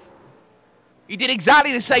one. He did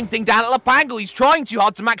exactly the same thing down at Lapangle. He's trying too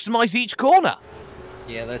hard to maximise each corner.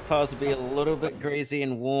 Yeah, those tyres will be a little bit greasy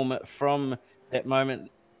and warm from that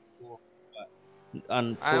moment.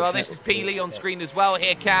 Well, this is Peely on screen as well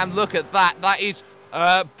here, Cam. Look at that. That is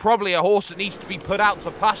probably a horse that needs to be put out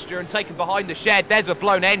to pasture and taken behind the shed. There's a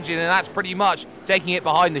blown engine, and that's pretty much taking it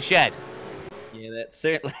behind the shed. Yeah, that's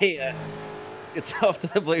certainly... it's off to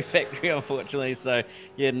the blue factory, unfortunately. So,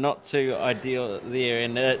 yeah, not too ideal there.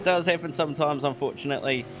 And it does happen sometimes,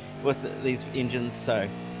 unfortunately, with these engines. So,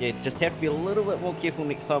 yeah, just have to be a little bit more careful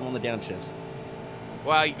next time on the downshifts.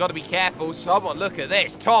 Well, you've got to be careful. Someone, look at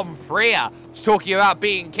this. Tom Freer is talking about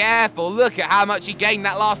being careful. Look at how much he gained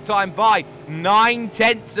that last time by.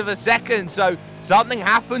 9/10 of a second. So something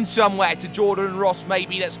happened somewhere to Jordan Ross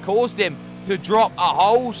maybe that's caused him to drop a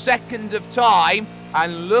whole second of time.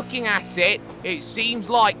 And looking at it, it seems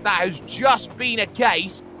like that has just been a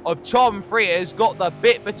case of Tom Freer's got the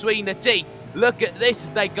bit between the teeth. Look at this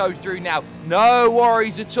as they go through now. No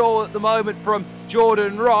worries at all at the moment from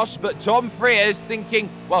Jordan Ross, but Tom Freer's thinking,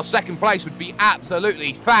 well, second place would be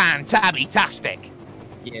absolutely fantastic.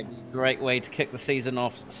 Yeah, it'd be a great way to kick the season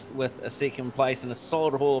off with a second place and a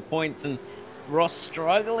solid haul of points. And Ross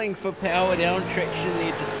struggling for power down traction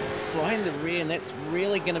there, just sliding the rear, and that's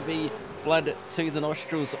really going to be blood to the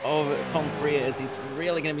nostrils of Tom Freer, as he's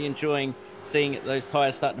really going to be enjoying seeing those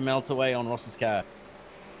tyres start to melt away on Ross's car.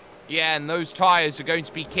 Yeah, and those tyres are going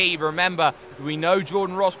to be key. Remember, we know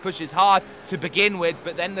Jordan Ross pushes hard to begin with,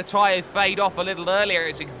 but then the tyres fade off a little earlier.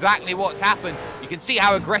 It's exactly what's happened. You can see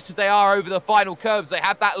how aggressive they are over the final curves. They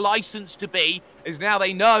have that license to be, as now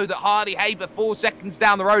they know that Harley Haber 4 seconds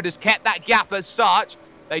down the road has kept that gap as such.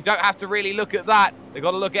 They don't have to really look at that. They've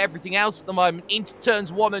got to look at everything else at the moment. Into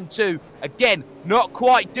turns 1 and 2. Again, not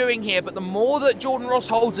quite doing here, but the more that Jordan Ross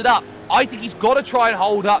holds it up, I think he's got to try and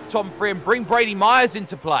hold up Tom Freer and bring Brady Myers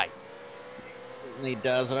into play. He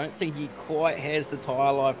does. I don't think he quite has the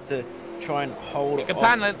tyre life to try and hold Here comes off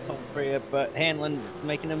Hanlon. Tom Freer, but Hanlon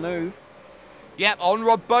making a move. Yep, on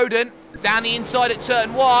Rob Bowden, down the inside at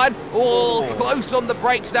turn 1. Oh, close on the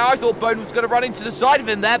brakes there. I thought Bowden was going to run into the side of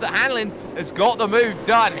him there, but Hanlon has got the move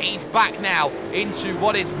done. He's back now into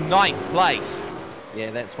what is 9th place.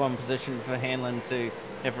 Yeah, that's one position for Hanlon to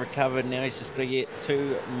have recovered. Now he's just got to get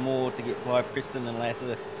 2 more to get by Preston and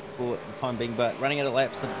Latter for the time being, but running out of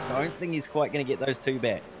laps, I don't think he's quite going to get those 2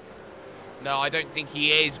 back. No, I don't think he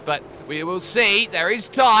is, but we will see. There is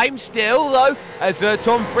time still, though, as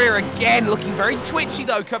Tom Freer again looking very twitchy,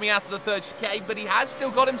 though, coming out of the 3rd chicane, but he has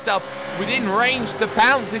still got himself within range to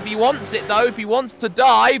pounce if he wants it, though, if he wants to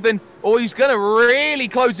dive, and or he's going to really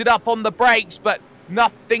close it up on the brakes, but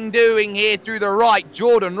nothing doing here through the right.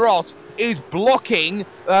 Jordan Ross is blocking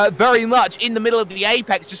very much in the middle of the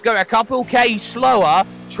apex, just going a couple K slower,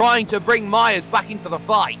 trying to bring Myers back into the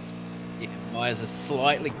fight. Yeah, Myers is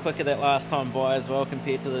slightly quicker that last time by as well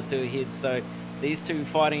compared to the 2 ahead, so these 2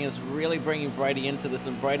 fighting is really bringing Brady into this,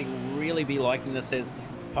 and Brady will really be liking this, as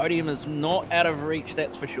podium is not out of reach,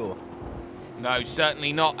 that's for sure. No,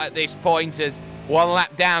 certainly not at this point, as 1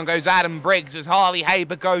 lap down goes Adam Briggs as Harley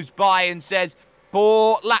Haber goes by and says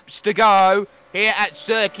 4 laps to go here at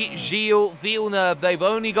Circuit Gilles-Villeneuve. They've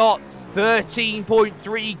only got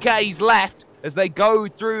 13.3 Ks left as they go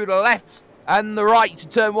through the left and the right to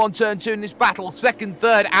turn 1, turn 2 in this battle. 2nd,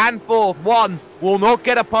 3rd and 4th. One will not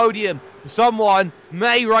get a podium. Someone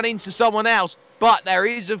may run into someone else, but there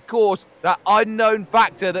is, of course, that unknown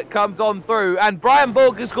factor that comes on through. And Brian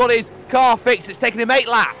Borg has got his car fixed. It's taken him 8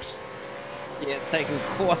 laps. Yeah, it's taken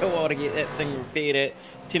quite a while to get that thing repaired at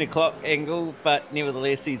 10 o'clock angle, but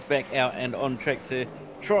nevertheless, he's back out and on track to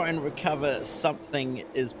try and recover something,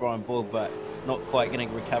 is Brian Borg, but not quite going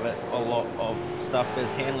to recover a lot of stuff,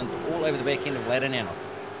 as Hanlon's all over the back end of ladder now.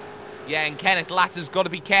 Yeah, and Kenneth Latter's got to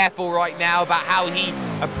be careful right now about how he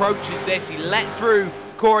approaches this. He let through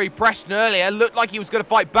Corey Preston earlier. Looked like he was going to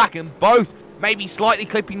fight back, and both maybe slightly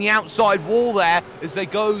clipping the outside wall there as they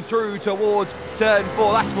go through towards turn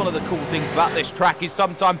 4. That's one of the cool things about this track, is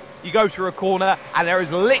sometimes you go through a corner and there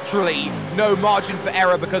is literally no margin for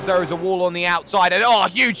error because there is a wall on the outside. And oh, a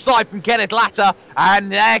huge slide from Kenneth Latter,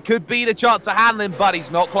 and there could be the chance for Hanlon, but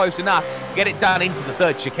he's not close enough to get it done into the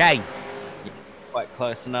 3rd chicane. Yeah, quite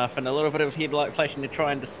close enough, and a little bit of headlight flashing to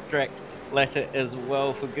try and distract Latter as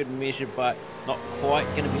well for good measure, but not quite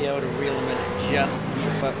going to be able to reel him in just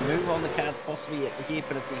yet. But move on the cards possibly at the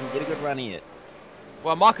hairpin if we can get a good run here.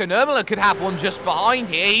 Well, Marco Nurmela could have one just behind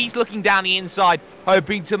here. He's looking down the inside,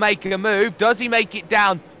 hoping to make a move. Does he make it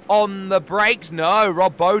down on the brakes? No,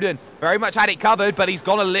 Rob Bowden very much had it covered, but he's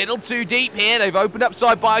gone a little too deep here. They've opened up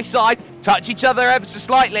side by side, touch each other ever so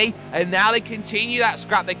slightly, and now they continue that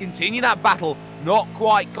scrap. They continue that battle. Not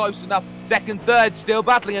quite close enough. 2nd, 3rd, still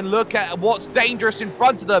battling, and look at what's dangerous in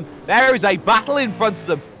front of them. There is a battle in front of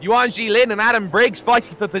them. Yuan Jilin and Adam Briggs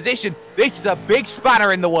fighting for position. This is a big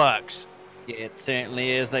spanner in the works. Yeah, it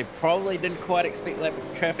certainly is. They probably didn't quite expect that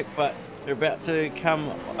traffic, but they're about to come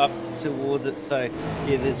up towards it. So,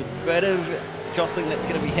 yeah, there's a bit of jostling that's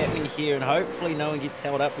going to be happening here, and hopefully no one gets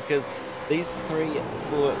held up, because these 3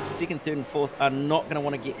 for 2nd, 3rd and 4th are not going to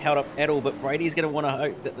want to get held up at all, but Brady's going to want to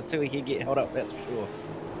hope that the 2 here get held up, that's for sure.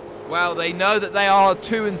 Well, they know that they are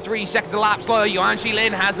 2 and 3 seconds a lap slower.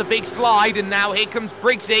 Gilles-Villenueve has a big slide, and now here comes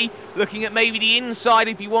Briggsy, looking at maybe the inside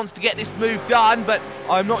if he wants to get this move done, but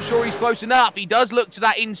I'm not sure he's close enough. He does look to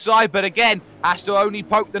that inside, but again, has to only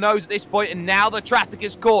poke the nose at this point, and now the traffic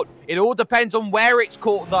is caught. It all depends on where it's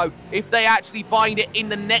caught, though. If they actually find it in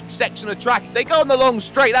the next section of track, if they go on the long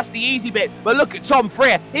straight, that's the easy bit. But look at Tom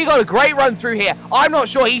Freer. He got a great run through here. I'm not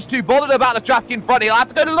sure he's too bothered about the traffic in front. He'll have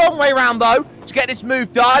to go the long way round, though, to get this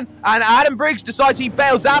move done. And Adam Briggs decides he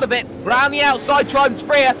bails out of it. Round the outside triumphs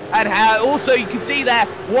Freer. And also, you can see there,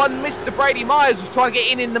 one Mr. Brady Myers was trying to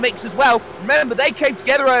get in the mix as well. Remember, they came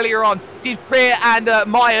together earlier on, did Freer and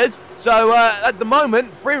Myers. So at the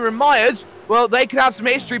moment, Freer and Myers, well, they could have some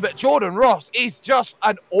history, but Jordan Ross is just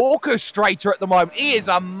an orchestrator at the moment. He is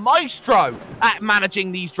a maestro at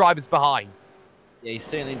managing these drivers behind. Yeah, he's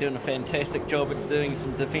certainly doing a fantastic job at doing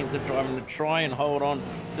some defensive driving to try and hold on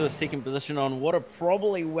to the second position on what are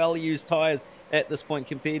probably well-used tyres at this point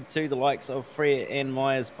compared to the likes of Freer and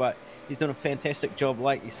Myers, but he's doing a fantastic job,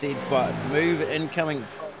 like you said, but move incoming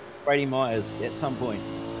from Brady Myers at some point.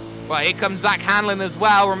 Well, here comes Zach Hanlon as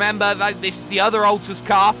well. Remember, this is the other Altus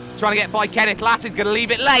car trying to get by Kenneth Latt. He's going to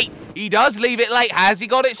leave it late. He does leave it late. Has he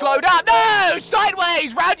got it slowed up? No!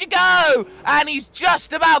 Sideways! Round you go! And he's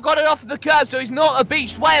just about got it off the curb, so he's not a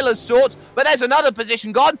beached whale of sorts. But there's another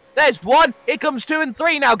position gone. There's one. Here comes 2 and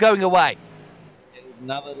 3 now going away.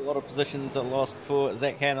 Another lot of positions are lost for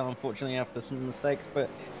Zach Hanlon, unfortunately, after some mistakes. But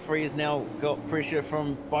Free has now got pressure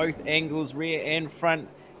from both angles, rear and front,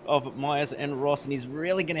 of Myers and Ross, and he's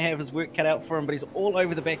really going to have his work cut out for him, but he's all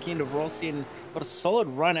over the back end of Rossi and got a solid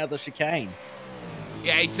run out of the chicane.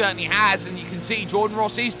 Yeah, he certainly has, and you can see Jordan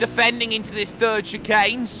Ross is defending into this third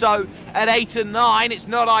chicane, so at 8 and 9, it's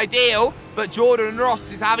not ideal, but Jordan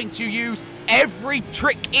Ross is having to use every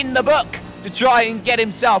trick in the book to try and get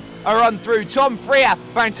himself a run through. Tom Freer,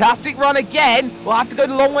 fantastic run again. We'll have to go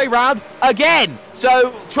the long way round again.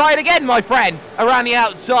 So try it again, my friend, around the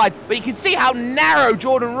outside. But you can see how narrow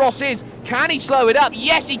Jordan Ross is. Can he slow it up?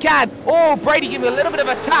 Yes, he can. Oh, Brady giving him a little bit of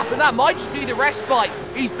a tap, and that might just be the respite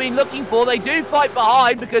he's been looking for. They do fight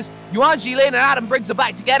behind because Gilles-Villenueve and Adam Briggs are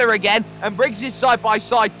back together again, and Briggs is side by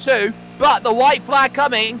side too. But the white flag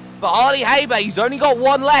coming for Harley Haber. He's only got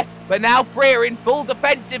one left. But now Freer in full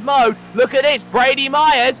defensive mode. Look at this. Brady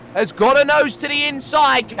Myers has got a nose to the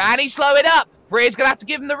inside. Can he slow it up? Freer's going to have to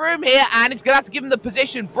give him the room here, and he's going to have to give him the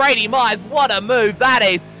position. Brady Myers, what a move that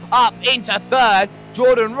is. Up into third.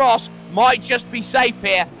 Jordan Ross might just be safe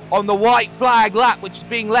here on the white flag lap, which is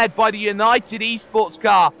being led by the United Esports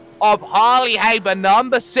car of Harley Haber,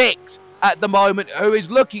 number 6 at the moment, who is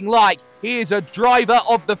looking like he is a driver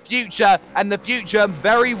of the future, and the future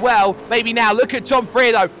very well. Maybe now. Look at Tom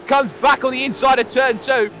Freer, though. Comes back on the inside of turn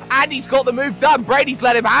 2, and he's got the move done. Brady's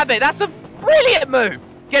let him have it. That's a brilliant move,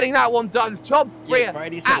 getting that one done. Tom Freer,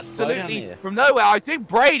 absolutely from nowhere. I think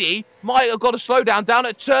Brady might have got a slowdown down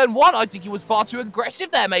at turn 1. I think he was far too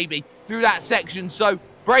aggressive there, maybe, through that section. So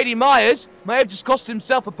Brady Myers may have just cost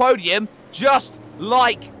himself a podium, just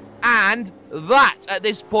like and that at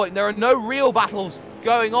this point. There are no real battles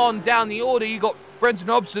going on down the order. You got Brenton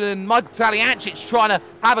Hobson and Michael Taliancic trying to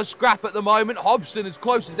have a scrap at the moment. Hobson as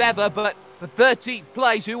close as ever, but for 13th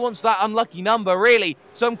place, who wants that unlucky number, really?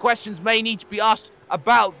 Some questions may need to be asked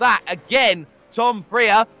about that. Again, Tom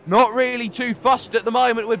Freer not really too fussed at the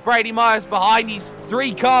moment with Brady Myers behind. He's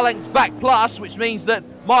 3 car lengths back plus, which means that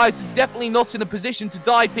Myers is definitely not in a position to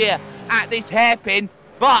dive here at this hairpin,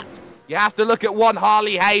 but you have to look at one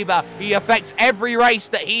Harley Haber. He affects every race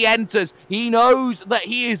that he enters. He knows that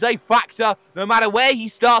he is a factor no matter where he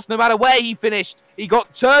starts, no matter where he finished. He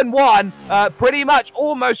got turn 1 pretty much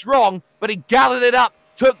almost wrong, but he gathered it up,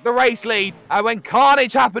 took the race lead, and when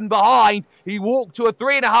carnage happened behind, he walked to a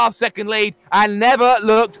 3.5 second lead and never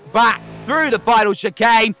looked back through the final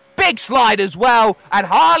chicane. Big slide as well, and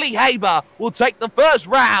Harley Haber will take the first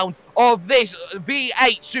round of this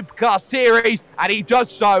V8 Supercar Series, and he does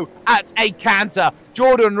so at a canter.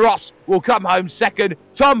 Jordan Ross will come home second.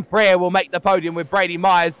 Tom Freer will make the podium with Brady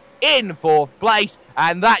Myers in 4th place,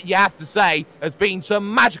 and that, you have to say, has been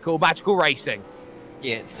some magical racing.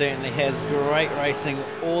 Yeah, it certainly has. Great racing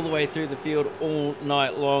all the way through the field all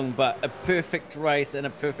night long, but a perfect race and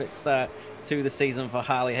a perfect start to the season for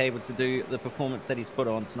Harley Haber to do the performance that he's put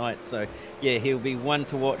on tonight. So yeah, he'll be one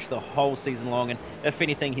to watch the whole season long, and if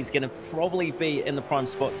anything, he's going to probably be in the prime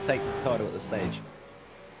spot to take the title at this stage.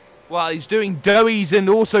 Well, he's doing doughies and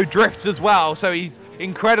also drifts as well, so he's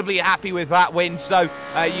incredibly happy with that win, so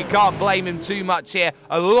you can't blame him too much here.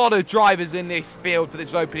 A lot of drivers in this field for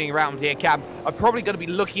this opening round here, Cam, are probably going to be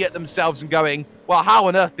looking at themselves and going, well, how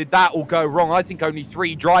on earth did that all go wrong? I think only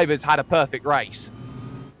 3 drivers had a perfect race.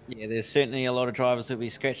 Yeah, there's certainly a lot of drivers who'll be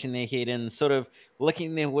scratching their head and sort of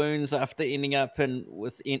licking their wounds after ending up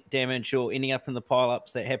with damage or ending up in the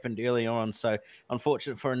pile-ups that happened early on. So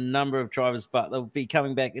unfortunate for a number of drivers, but they'll be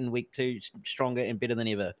coming back in week 2 stronger and better than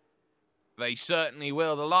ever. They certainly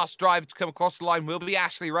will. The last driver to come across the line will be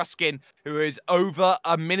Ashley Ruskin, who is over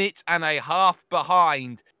a minute and a half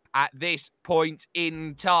behind at this point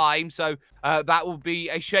in time. So that will be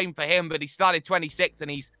a shame for him, but he started 26th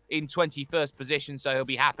and he's in 21st position, so he'll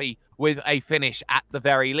be happy with a finish at the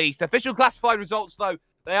very least. Official classified results, though,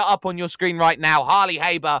 they are up on your screen right now. Harley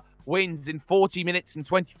Haber wins in 40 minutes and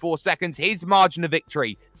 24 seconds. His margin of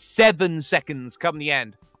victory, 7 seconds come the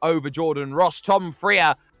end over Jordan Ross. Tom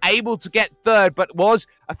Freer able to get third, but was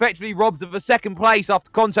effectively robbed of a second place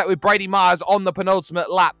after contact with Brady Myers on the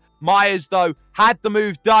penultimate lap. Myers, though, had the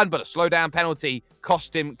move done, but a slow-down penalty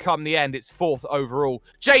cost him come the end. It's 4th overall.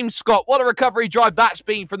 James Scott, what a recovery drive that's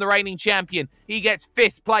been from the reigning champion. He gets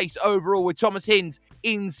 5th place overall with Thomas Hinds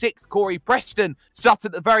in 6th. Corey Preston sat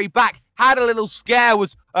at the very back, had a little scare,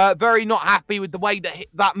 was very not happy with the way that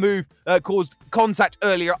that move caused contact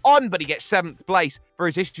earlier on, but he gets 7th place for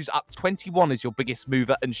his issues up 21 as your biggest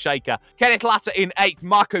mover and shaker. Kenneth Latter in 8th.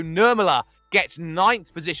 Marco Nurmela gets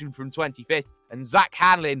 9th position from 25th, and Zach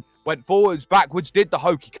Hanlin went forwards, backwards, did the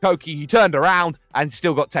hokey-cokey. He turned around and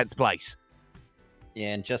still got 10th place. Yeah,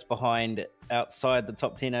 and just behind, outside the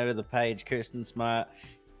top 10 over the page, Kirsten Smart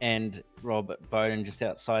and Rob Bowden just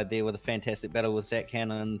outside there with a fantastic battle with Zach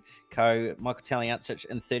Hanlin and co. Michael Taliancic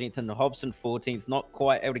in 13th and Hobson 14th. Not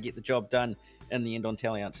quite able to get the job done in the end on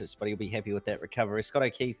Taliancic, but he'll be happy with that recovery. Scott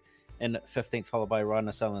O'Keefe in 15th, followed by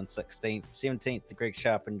Ryan Sutherland 16th. 17th to Greg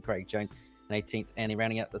Sharp and Craig Jones. 18th, and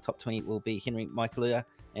rounding out the top 20 will be Henry Michaelia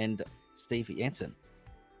and Steve Jansen.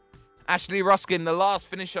 Ashley Ruskin, the last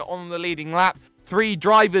finisher on the leading lap. 3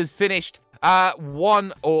 drivers finished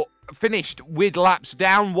finished with laps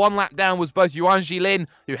down. 1 lap down was both Yuan Jilin,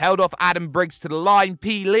 who held off Adam Briggs to the line.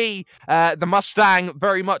 P. Lee, the Mustang,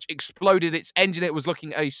 very much exploded its engine. It was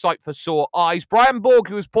looking a sight for sore eyes. Brian Borg,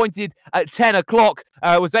 who was pointed at 10 o'clock,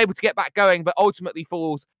 was able to get back going, but ultimately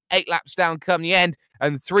falls 8 laps down come the end.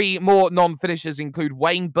 And 3 more non-finishers include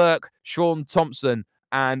Wayne Burke, Sean Thompson,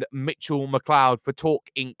 and Mitchell McLeod for Talk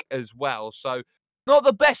Inc. as well. So not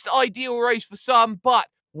the best ideal race for some, but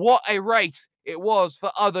what a race it was for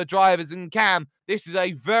other drivers. And Cam, this is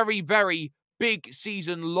a very, very big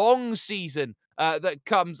season, long season that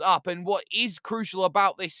comes up. And what is crucial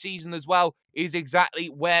about this season as well is exactly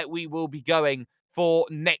where we will be going for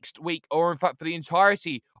next week, or in fact for the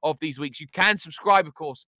entirety of these weeks. You can subscribe, of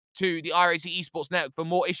course, to the iRacing Esports Network for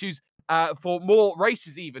more issues, for more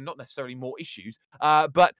races even, not necessarily more issues,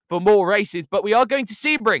 but for more races. But we are going to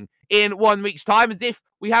Sebring in 1 week's time, as if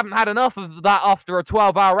we haven't had enough of that after a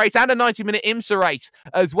 12-hour race and a 90-minute IMSA race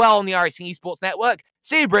as well on the iRacing Esports Network.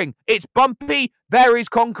 Sebring, it's bumpy, there is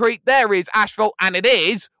concrete, there is asphalt, and it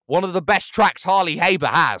is one of the best tracks Harley Haber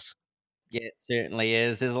has. Yeah, it certainly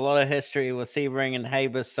is. There's a lot of history with Sebring and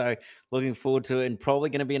Haber, so looking forward to it, and probably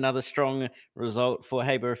going to be another strong result for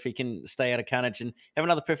Haber if he can stay out of carnage and have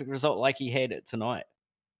another perfect result like he had tonight.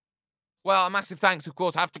 Well, a massive thanks, of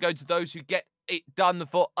course, have to go to those who get it done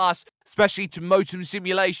for us, especially to Motum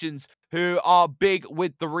Simulations, who are big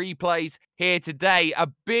with the replays here today. A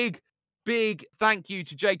big thank you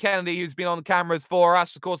to Jay Kennedy, who's been on the cameras for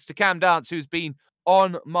us, of course, to Cam Dance, who's been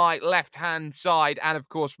on my left-hand side, and of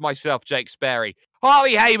course myself, Jake Sperry.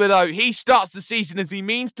 Harley Haber, though, he starts the season as he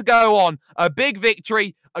means to go on. A big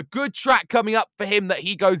victory, a good track coming up for him that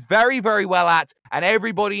he goes very, very well at, and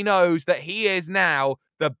everybody knows that he is now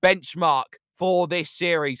the benchmark for this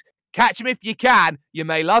series. Catch him if you can. You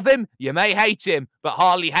may love him, you may hate him, but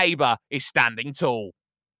Harley Haber is standing tall.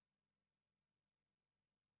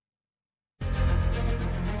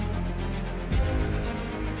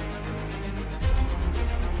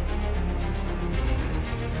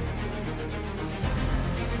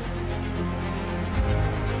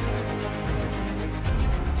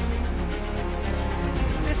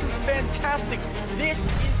 This is fantastic. This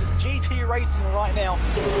is GT racing right now.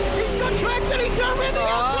 He's got traction, he's got rhythm,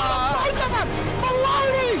 both of them!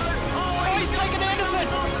 Maloney! Oh, he's taken Anderson.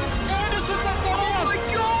 Anderson's up top. Oh my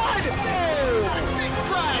god! Oh! Big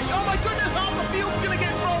crash! Oh my goodness, half the field's gonna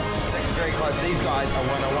get rolled! It's very close. These guys are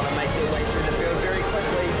want to make their way through the field very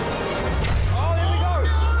quickly. Oh, here we go.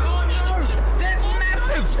 Oh no! That's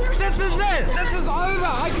massive! This is it. This is over.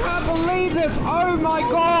 I can't believe this. Oh my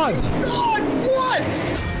God. God, what?